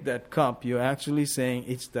take that cup, you're actually saying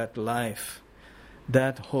it's that life,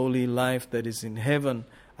 that holy life that is in heaven.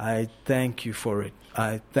 I thank you for it.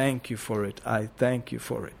 I thank you for it. I thank you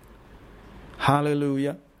for it.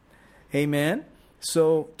 Hallelujah. Amen.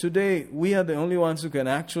 So today, we are the only ones who can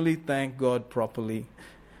actually thank God properly,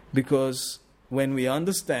 because when we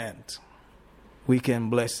understand, we can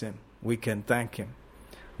bless Him, we can thank Him.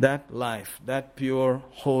 That life, that pure,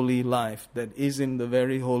 holy life that is in the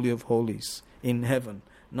very Holy of Holies, in heaven,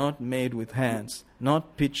 not made with hands,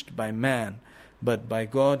 not pitched by man, but by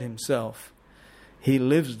God Himself. He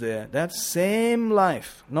lives there. That same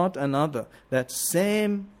life, not another, that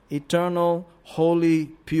same eternal, holy,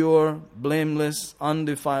 pure, blameless,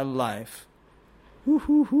 undefiled life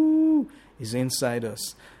is inside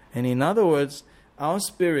us. And in other words, our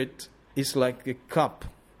spirit is like a cup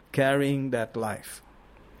carrying that life.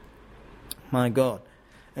 My God.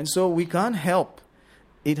 And so we can't help.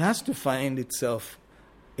 It has to find itself,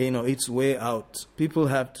 its way out. People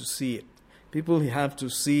have to see it. People have to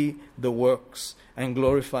see the works and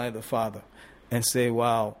glorify the Father and say,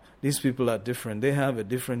 wow, these people are different. They have a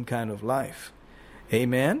different kind of life.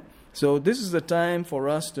 Amen? So this is the time for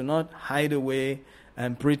us to not hide away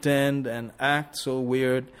and pretend and act so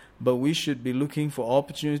weird, but we should be looking for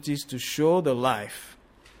opportunities to show the life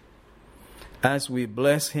as we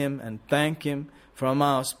bless Him and thank Him from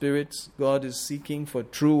our spirits. God is seeking for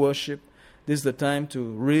true worship. This is the time to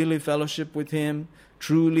really fellowship with Him,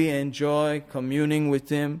 truly enjoy communing with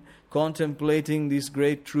Him, contemplating these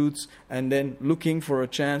great truths, and then looking for a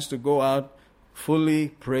chance to go out fully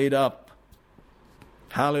prayed up.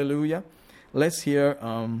 Hallelujah. Let's hear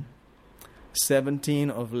 17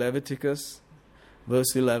 of Leviticus,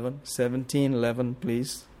 verse 11. 17:11,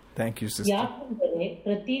 please. Thank you, sister. ಯಾಕೆಂದರೆ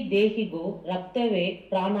ಪ್ರತಿ ದೇಹಿಗೂ ರಕ್ತವೇ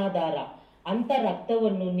ಪ್ರಾಣಾಧಾರ. ಅಂತ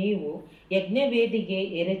ರಕ್ತವನ್ನು ನೀವು ಯಜ್ಞವೇದಿಗೆ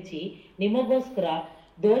ಎರಚಿ ನಿಮಗೋಸ್ಕರ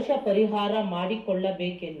ದೋಷ ಪರಿಹಾರ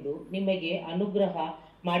ಮಾಡಿಕೊಳ್ಳಬೇಕೆಂದು ನಿಮಗೆ ಅನುಗ್ರಹ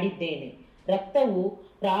ಮಾಡಿದ್ದೇನೆ. ರಕ್ತವು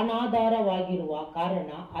ಪ್ರಾಣಾಧಾರವಾಗಿರುವ ಕಾರಣ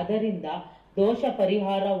ಅದರಿಂದ ದೋಷ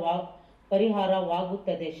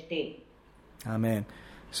ಪರಿಹಾರವಾಗುತ್ತದಷ್ಟೇ. Amen.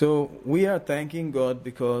 So we are thanking God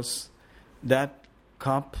because that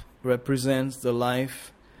cup represents the life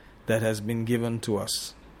that has been given to us.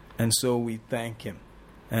 And so we thank Him.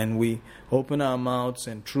 And we open our mouths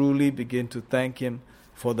and truly begin to thank Him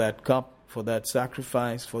for that cup, for that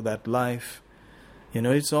sacrifice, for that life.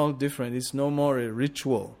 It's all different. It's no more a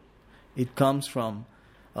ritual. It comes from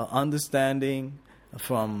understanding,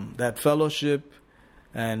 from that fellowship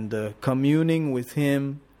and communing with Him,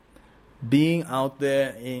 being out there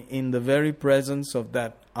in the very presence of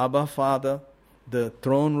that Abba Father, the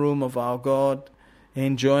throne room of our God,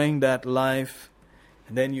 enjoying that life.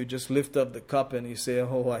 And then you just lift up the cup and you say,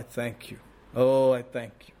 oh, I thank you. Oh, I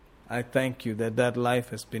thank you. I thank you that life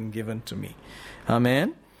has been given to me. Amen.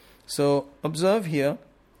 So observe here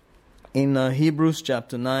in Hebrews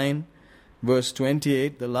chapter 9, verse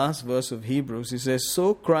 28, the last verse of Hebrews, it says, so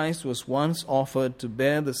Christ was once offered to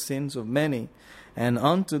bear the sins of many, and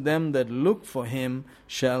unto them that look for Him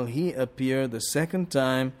shall He appear the second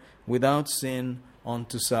time without sin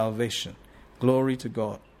unto salvation. Glory to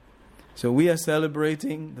God. So we are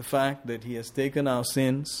celebrating the fact that He has taken our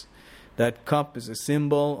sins. That cup is a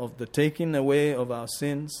symbol of the taking away of our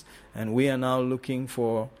sins, and we are now looking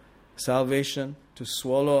for salvation to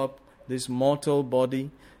swallow up this mortal body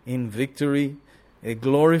in victory, a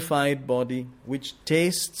glorified body which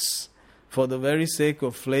tastes for the very sake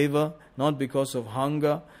of flavor, not because of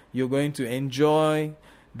hunger. You're going to enjoy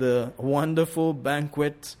the wonderful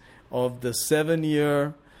banquet of the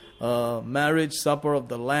 7-year marriage supper of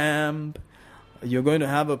the Lamb. You're going to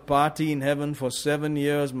have a party in heaven for 7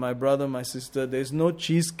 years, my brother, my sister. There's no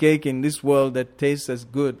cheesecake in this world that tastes as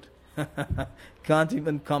good. Can't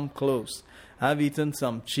even come close. I've eaten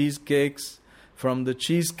some cheesecakes from the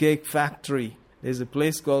Cheesecake Factory. There's a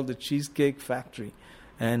place called the Cheesecake Factory.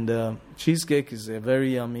 And cheesecake is a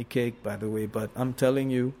very yummy cake, by the way. But I'm telling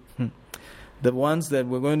you, the ones that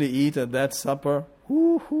we're going to eat at that supper,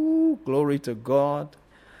 glory to God.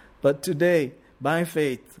 But today, by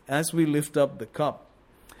faith, as we lift up the cup,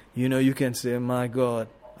 you can say, my God,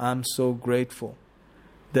 I'm so grateful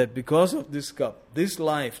that because of this cup, this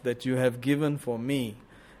life that you have given for me,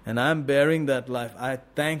 and I'm bearing that life, I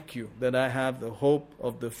thank you that I have the hope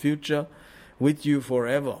of the future with you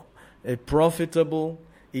forever. A profitable,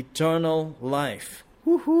 eternal life.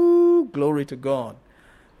 Glory to God.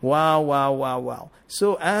 Wow, wow, wow, wow.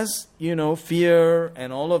 So as, fear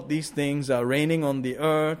and all of these things are reigning on the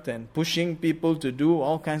earth and pushing people to do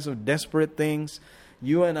all kinds of desperate things,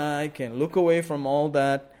 you and I can look away from all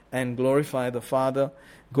that and glorify the Father.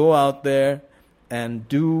 Go out there and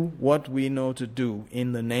do what we know to do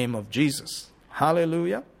in the name of Jesus.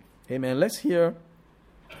 Hallelujah. Amen. Let's hear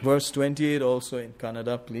verse 28 also in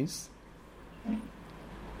Kannada, please.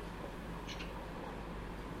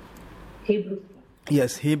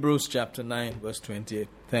 Yes, Hebrews chapter 9, verse 28.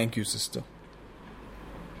 Thank you, sister.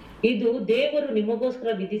 ಇದು ದೇವರು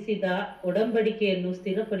ನಿಮಗೋಸ್ಕರ ವಿಧಿಸಿದ ಒಡಂಬಡಿಕೆಯನ್ನು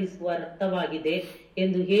ಸ್ಥಿರಪಡಿಸುವ ರಕ್ತವಾಗಿದೆ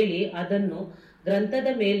ಎಂದು ಹೇಳಿ ಅದನ್ನು ಗ್ರಂಥದ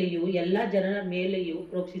ಮೇಲೆಯೂ ಎಲ್ಲಾ ಜನರ ಮೇಲೆಯೂ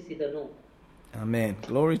ಪ್ರೋಕ್ಷಿಸಿದನು. Amen.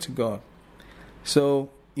 Glory to God. So,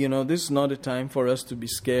 this is not a time for us to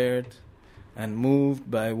be scared and moved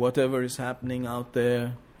by whatever is happening out there.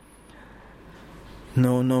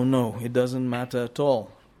 No. It doesn't matter at all.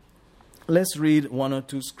 Let's read one or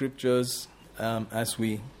two scriptures as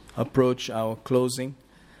we approach our closing.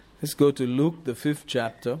 Let's go to Luke, the 5th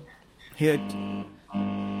chapter. Here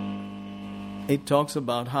it talks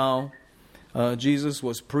about how Jesus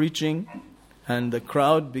was preaching and the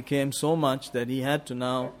crowd became so much that he had to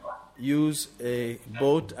now use a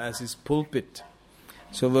boat as his pulpit.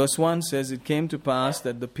 So verse 1 says, "It came to pass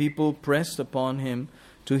that the people pressed upon him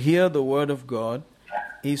to hear the word of God.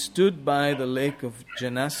 He stood by the lake of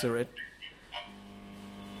Gennesaret,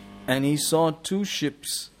 and he saw 2 ships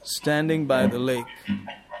standing by the lake.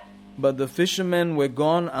 But the fishermen were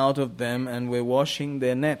gone out of them and were washing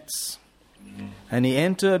their nets. And he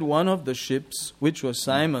entered one of the ships, which was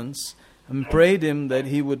Simon's, and prayed him that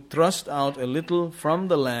he would thrust out a little from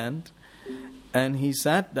the land. And he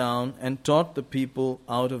sat down and taught the people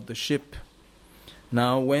out of the ship.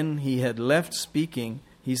 Now when he had left speaking,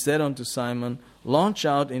 he said unto Simon, Launch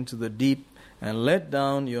out into the deep, and let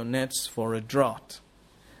down your nets for a draught.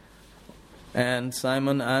 And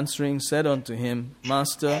Simon answering said unto him,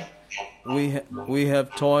 Master, we have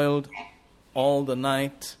toiled all the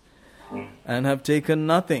night, and have taken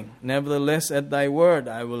nothing. Nevertheless, at thy word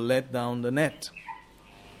I will let down the net.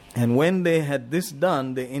 And when they had this done,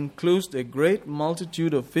 they enclosed a great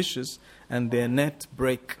multitude of fishes, and their net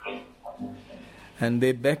brake. And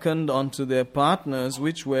they beckoned unto their partners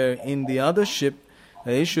which were in the other ship,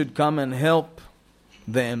 that they should come and help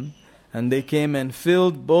them. And they came and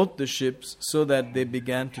filled both the ships, so that they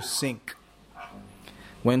began to sink.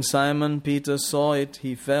 When Simon Peter saw it,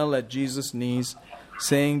 he fell at Jesus' knees,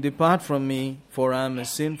 saying, Depart from me, for I am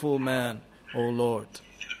a sinful man, O Lord.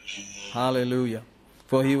 Hallelujah.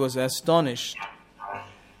 For he was astonished,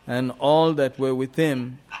 and all that were with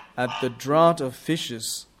him, at the draught of fishes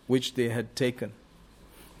which they had taken.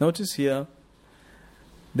 Notice here,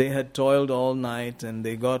 they had toiled all night, and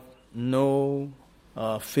they got no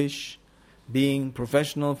fish, being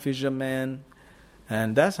professional fishermen, and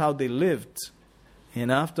that's how they lived. And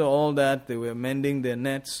after all that, they were mending their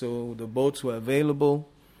nets, so the boats were available.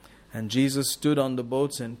 And Jesus stood on the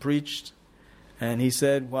boats and preached. And he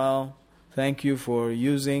said, Wow, thank you for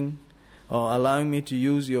allowing me to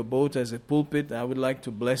use your boat as a pulpit. I would like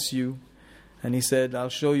to bless you. And he said,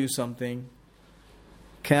 I'll show you something.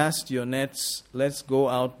 Cast your nets. Let's go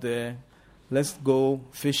out there. Let's go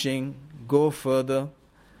fishing. Go further.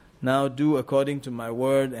 Now do according to my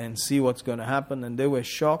word and see what's going to happen. And they were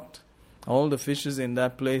shocked. All the fishes in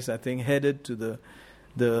that place, I think, headed to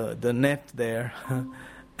the net there.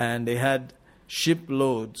 And they had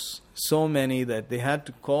shiploads, so many that they had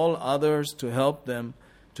to call others to help them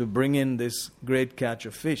to bring in this great catch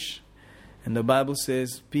of fish. And the Bible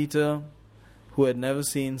says Peter, who had never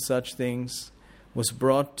seen such things, was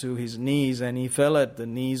brought to his knees, and he fell at the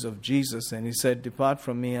knees of Jesus, and he said, Depart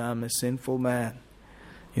from me, I am a sinful man.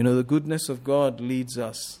 The goodness of God leads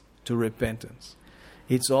us to repentance.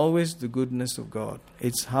 It's always the goodness of God.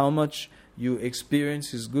 It's how much you experience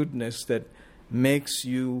His goodness that makes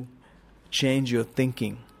you change your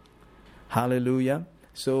thinking. Hallelujah.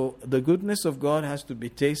 So the goodness of God has to be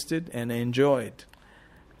tasted and enjoyed.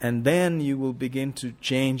 And then you will begin to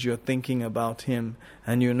change your thinking about Him,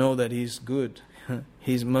 and you know that He's good.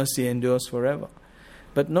 His mercy endures forever.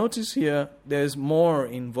 But notice here, there's more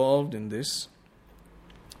involved in this.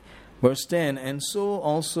 Verse 10, And so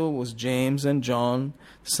also was James and John,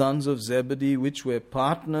 sons of Zebedee, which were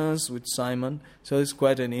partners with Simon. So it's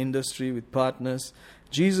quite an industry with partners.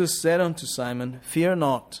 Jesus said unto Simon, Fear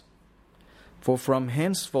not, for from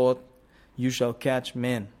henceforth you shall catch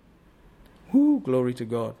men. Whoo, glory to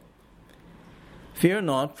God. Fear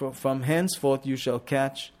not, for from henceforth you shall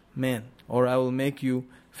catch men, or I will make you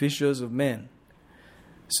fishers of men.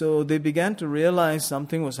 So they began to realize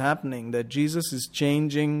something was happening, that Jesus is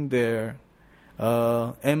changing their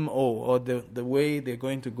MO, or the way they're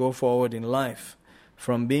going to go forward in life.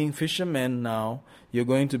 From being fishermen now, you're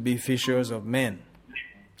going to be fishers of men.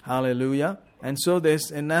 Hallelujah. And so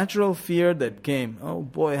there's a natural fear that came. Oh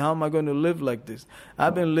boy, how am I going to live like this?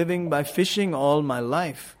 I've been living by fishing all my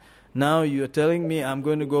life. Now you're telling me I'm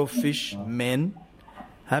going to go fish men?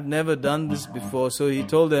 I've never done this before. So he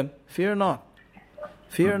told them, Fear not.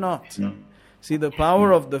 Fear not. See, the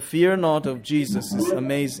power of the fear not of Jesus is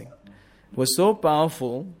amazing. was so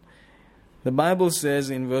powerful. The Bible says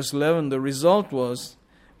in verse 11, the result was,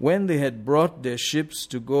 when they had brought their ships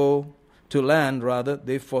to go to land,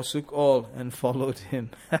 they forsook all and followed him.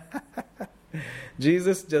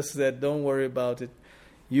 Jesus just said, don't worry about it.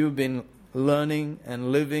 You've been learning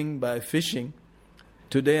and living by fishing.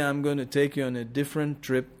 Today I'm going to take you on a different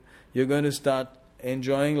trip. You're going to start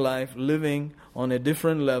enjoying life, living on a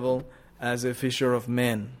different level as a fisher of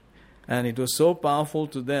men. And it was so powerful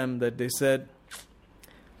to them that they said,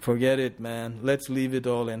 forget it, man. Let's leave it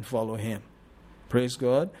all and follow him. Praise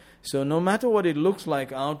God. So no matter what it looks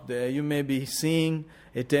like out there, you may be seeing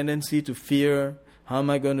a tendency to fear. How am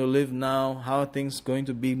I going to live now? How are things going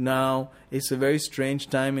to be now? It's a very strange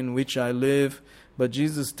time in which I live. But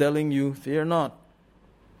Jesus is telling you, fear not.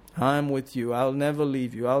 I am with you. I'll never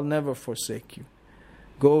leave you. I'll never forsake you.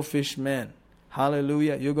 Go fish men.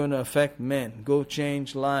 Hallelujah. You're going to affect men. Go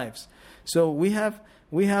change lives. So we have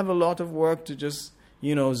a lot of work to just,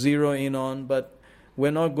 zero in on, but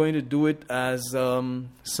we're not going to do it as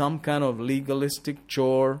some kind of legalistic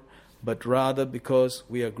chore, but rather because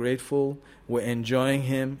we are grateful, we're enjoying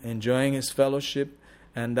him, enjoying his fellowship,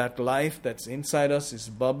 and that life that's inside us is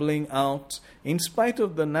bubbling out in spite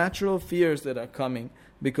of the natural fears that are coming,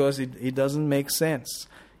 because it doesn't make sense.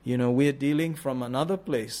 We're dealing from another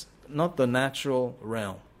place, not the natural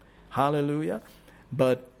realm. Hallelujah.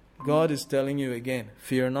 But God is telling you again,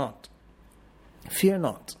 fear not. Fear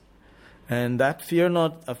not. And that fear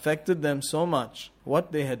not affected them so much.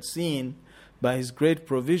 What they had seen by his great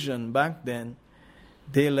provision back then,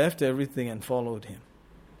 they left everything and followed him.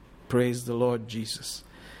 Praise the Lord Jesus.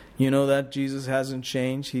 You know that Jesus hasn't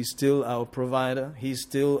changed. He's still our provider. He's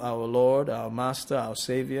still our Lord, our Master, our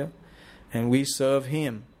Savior. And we serve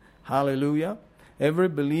him. Hallelujah. Every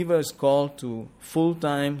believer is called to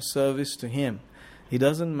full-time service to him. It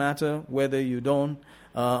doesn't matter whether you don't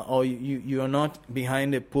or you are not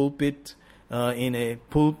behind a pulpit in a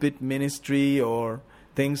pulpit ministry or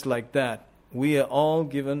things like that. We are all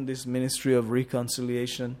given this ministry of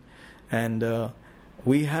reconciliation, and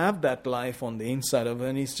we have that life on the inside of us,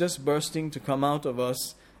 and it's just bursting to come out of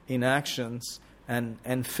us in actions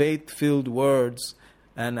and faith-filled words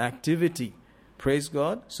and activity. Praise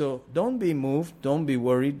God. So don't be moved, don't be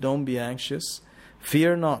worried, don't be anxious.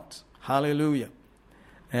 Fear not. Hallelujah.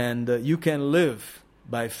 And you can live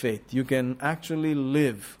by faith. You can actually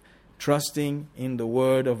live trusting in the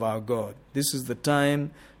word of our God. This is the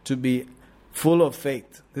time to be full of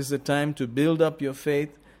faith. This is the time to build up your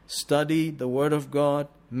faith, study the word of God,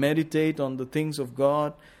 meditate on the things of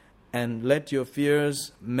God, and let your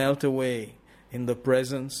fears melt away in the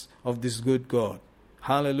presence of this good God.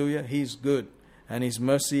 Hallelujah. He is good, and his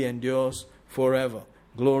mercy endures forever.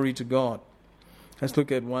 Glory to God. Let's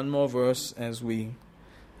look at one more verse as we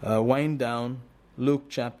wind down. Luke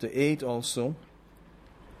chapter 8 also.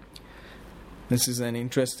 This is an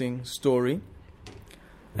interesting story.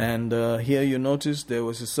 And here you notice there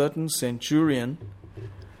was a certain centurion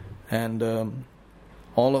and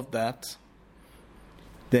all of that.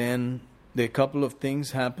 Then there are a couple of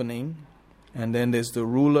things happening. And then there's the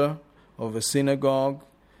ruler of a synagogue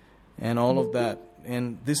and all of that.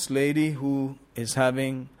 And this lady who is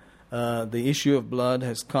having the issue of blood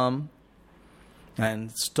has come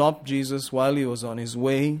and stopped Jesus while he was on his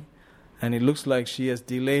way. And it looks like she has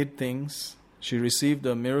delayed things. She received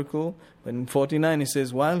a miracle. But in 49 it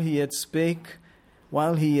says, while he yet spake,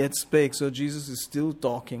 so Jesus is still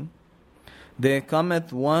talking, there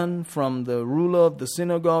cometh one from the ruler of the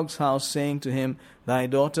synagogue's house, saying to him, thy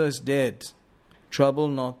daughter is dead. Trouble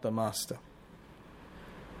not the master.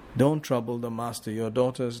 Don't trouble the master, your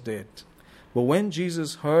daughter is dead. But when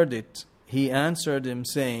Jesus heard it, he answered him,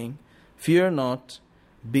 saying, fear not,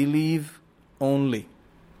 believe only.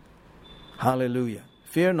 Hallelujah.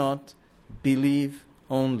 Fear not, believe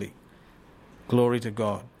only. Glory to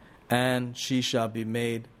God. And she shall be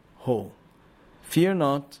made whole. Fear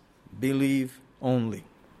not, believe only.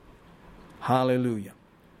 Hallelujah.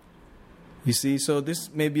 You see, so this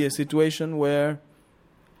may be a situation where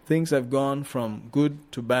things have gone from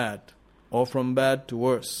good to bad, or from bad to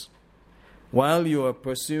worse. While you are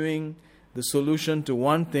pursuing the solution to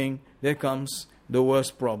one thing, there comes the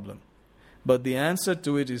worst problem. But the answer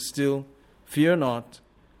to it is still, fear not,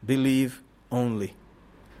 believe only.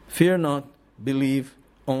 Fear not, believe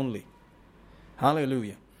only.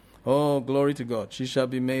 Hallelujah. Oh, glory to God. She shall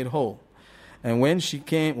be made whole. And when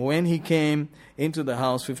he came into the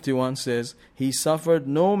house, 51 says, he suffered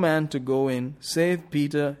no man to go in, save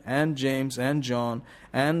Peter and James and John,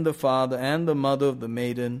 and the father and the mother of the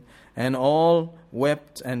maiden, and all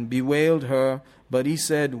wept and bewailed her. But he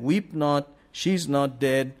said, weep not, she is not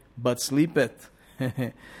dead, but sleepeth.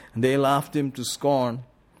 And they laughed him to scorn,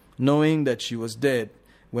 knowing that she was dead.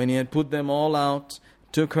 When he had put them all out,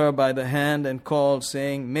 took her by the hand and called,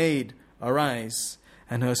 saying, Maid, arise.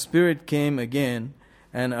 And her spirit came again,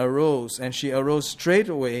 and she arose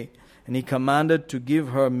straightway, and he commanded to give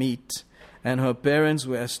her meat. And her parents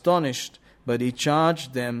were astonished, but he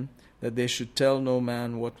charged them that they should tell no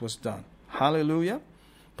man what was done. Hallelujah.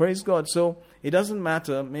 Praise God. So it doesn't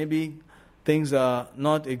matter. Maybe things are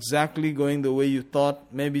not exactly going the way you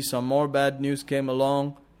thought. Maybe some more bad news came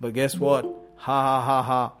along. But guess what? Ha ha ha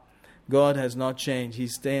ha. God has not changed.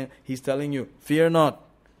 He's telling you, fear not,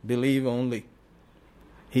 believe only.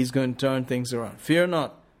 He's going to turn things around. Fear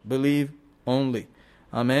not, believe only.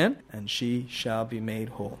 Amen. And she shall be made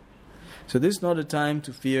whole. So this is not a time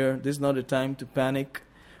to fear. This is not a time to panic.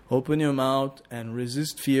 Open your mouth and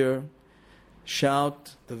resist fear.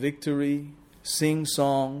 Shout the victory. Sing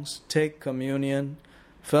songs. Take communion.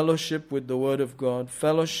 Fellowship with the Word of God.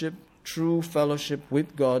 Fellowship, true fellowship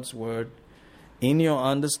with God's Word. In your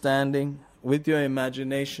understanding, with your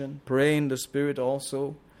imagination. Pray in the Spirit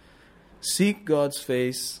also. Seek God's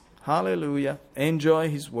face. Hallelujah. Enjoy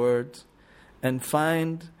His Word. And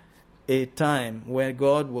find a time where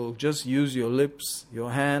God will just use your lips,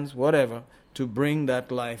 your hands, whatever, to bring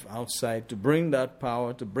that life outside, to bring that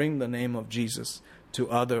power, to bring the name of Jesus to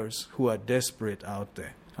others who are desperate out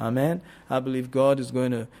there. Amen. I believe God is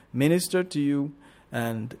going to minister to you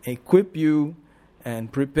and equip you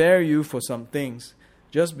and prepare you for some things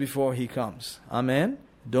just before He comes. Amen.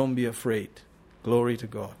 Don't be afraid. Glory to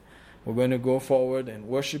God. We're going to go forward and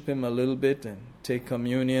worship Him a little bit and take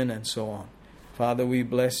communion and so on. Father, we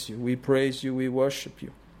bless you, we praise you, we worship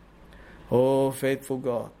you. Oh, faithful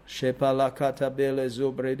God.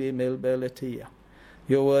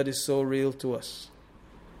 Your word is so real to us.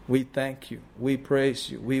 We thank you, we praise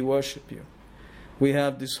you, we worship you. We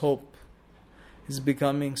have this hope. It's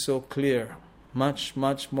becoming so clear, much,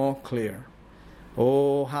 much more clear.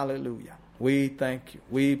 Oh, hallelujah. We thank you,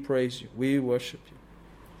 we praise you, we worship you.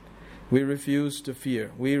 We refuse to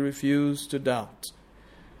fear, we refuse to doubt.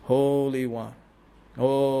 Holy One.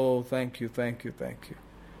 Oh, thank you, thank you, thank you.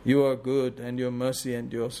 You are good and your mercy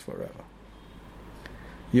endures forever.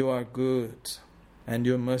 You are good and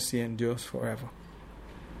your mercy endures forever.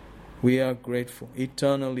 We are grateful,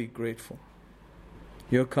 eternally grateful.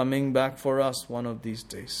 You're coming back for us one of these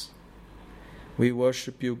days. We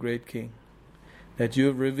worship you, great King, that you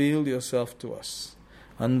have revealed yourself to us,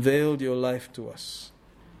 unveiled your life to us.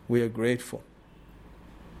 We are grateful.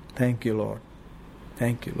 Thank you, Lord.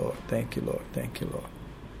 Thank you, Lord. Thank you, Lord. Thank you, Lord.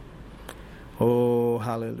 Oh,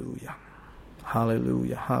 hallelujah.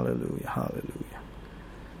 Hallelujah. Hallelujah. Hallelujah.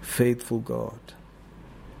 Faithful God.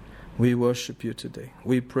 We worship you today.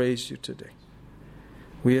 We praise you today.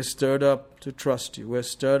 We are stirred up to trust you. We're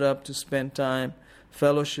stirred up to spend time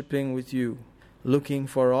fellowshipping with you, looking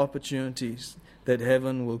for opportunities that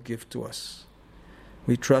heaven will give to us.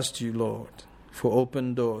 We trust you, Lord, for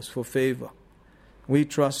open doors, for favor. We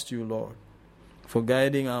trust you, Lord, for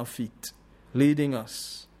guiding our feet, leading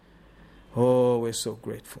us. Oh, we're so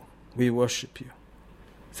grateful. We worship you.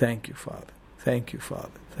 Thank you, Father. Thank you,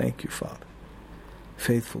 Father. Thank you, Father.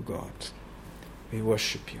 Faithful God, we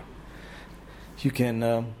worship you. You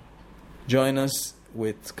can join us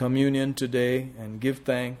with communion today and give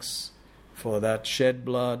thanks for that shed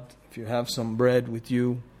blood. If you have some bread with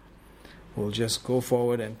you, we'll just go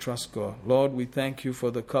forward and trust God. Lord, we thank you for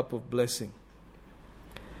the cup of blessing.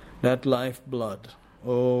 That life blood.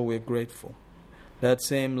 Oh, we're grateful. That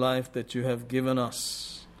same life that you have given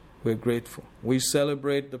us, we're grateful. We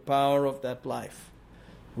celebrate the power of that life.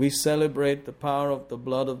 We celebrate the power of the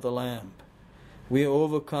blood of the Lamb. We are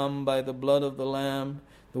overcome by the blood of the Lamb,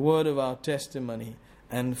 the word of our testimony,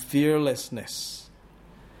 and fearlessness.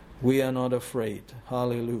 We are not afraid.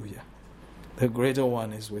 Hallelujah. The greater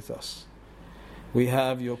one is with us. We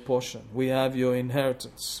have your portion. We have your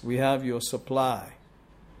inheritance. We have your supply.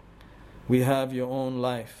 We have your own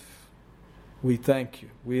life. We thank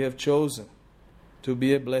you. We have chosen to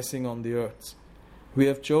be a blessing on the earth. We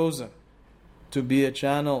have chosen to be a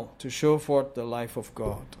channel to show forth the life of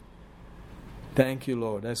God. Thank you,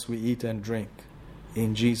 Lord, as we eat and drink.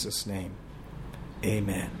 In Jesus' name,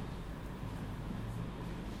 amen.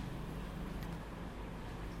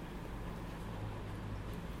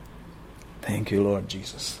 Thank you, Lord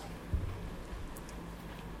Jesus.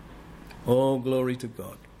 Oh, glory to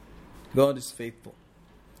God. God is faithful.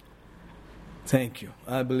 Thank you.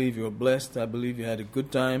 I believe you are blessed. I believe you had a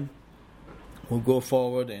good time. We'll go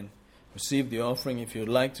forward and receive the offering. If you'd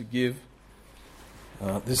like to give,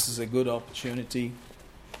 this is a good opportunity.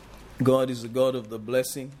 God is the God of the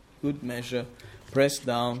blessing, good measure, pressed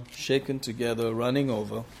down, shaken together, running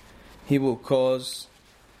over. He will cause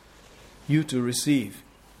you to receive.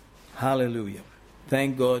 Hallelujah.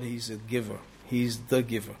 Thank God He's a giver. He's the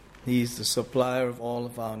giver. He is the supplier of all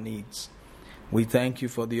of our needs. We thank you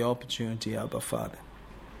for the opportunity, Abba Father.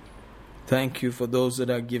 Thank you for those that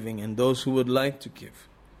are giving and those who would like to give.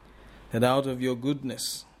 That out of your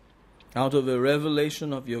goodness, out of a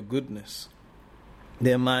revelation of your goodness,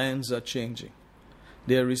 their minds are changing.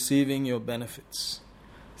 They are receiving your benefits.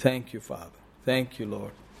 Thank you, Father. Thank you,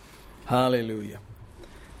 Lord. Hallelujah.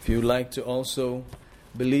 If you'd like to also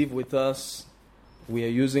believe with us, we are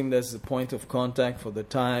using this as a point of contact for the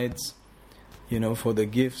tithes, for the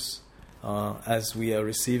gifts. As we are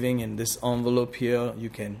receiving in this envelope here, you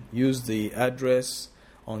can use the address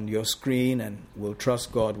on your screen and we'll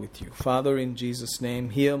trust God with you. Father, in Jesus' name,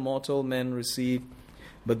 here mortal men receive,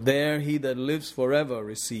 but there He that lives forever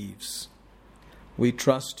receives. We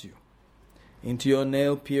trust you. Into your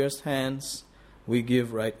nail-pierced hands we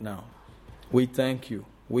give right now. We thank you.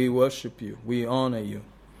 We worship you. We honor you.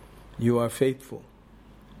 You are faithful.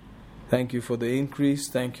 Thank you for the increase.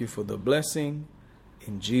 Thank you for the blessing.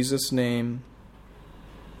 In Jesus' name,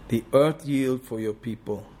 the earth yield for your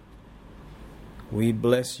people. We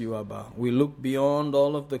bless you, Abba. We look beyond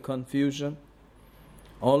all of the confusion,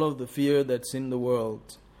 all of the fear that's in the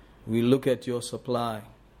world. We look at your supply.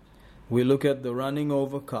 We look at the running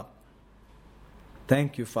over cup.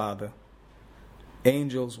 Thank you, Father.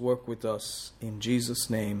 Angels work with us. In Jesus'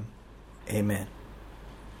 name, amen.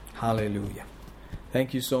 Hallelujah.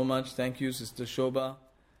 Thank you so much. Thank you, Sister Shobha.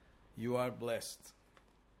 You are blessed.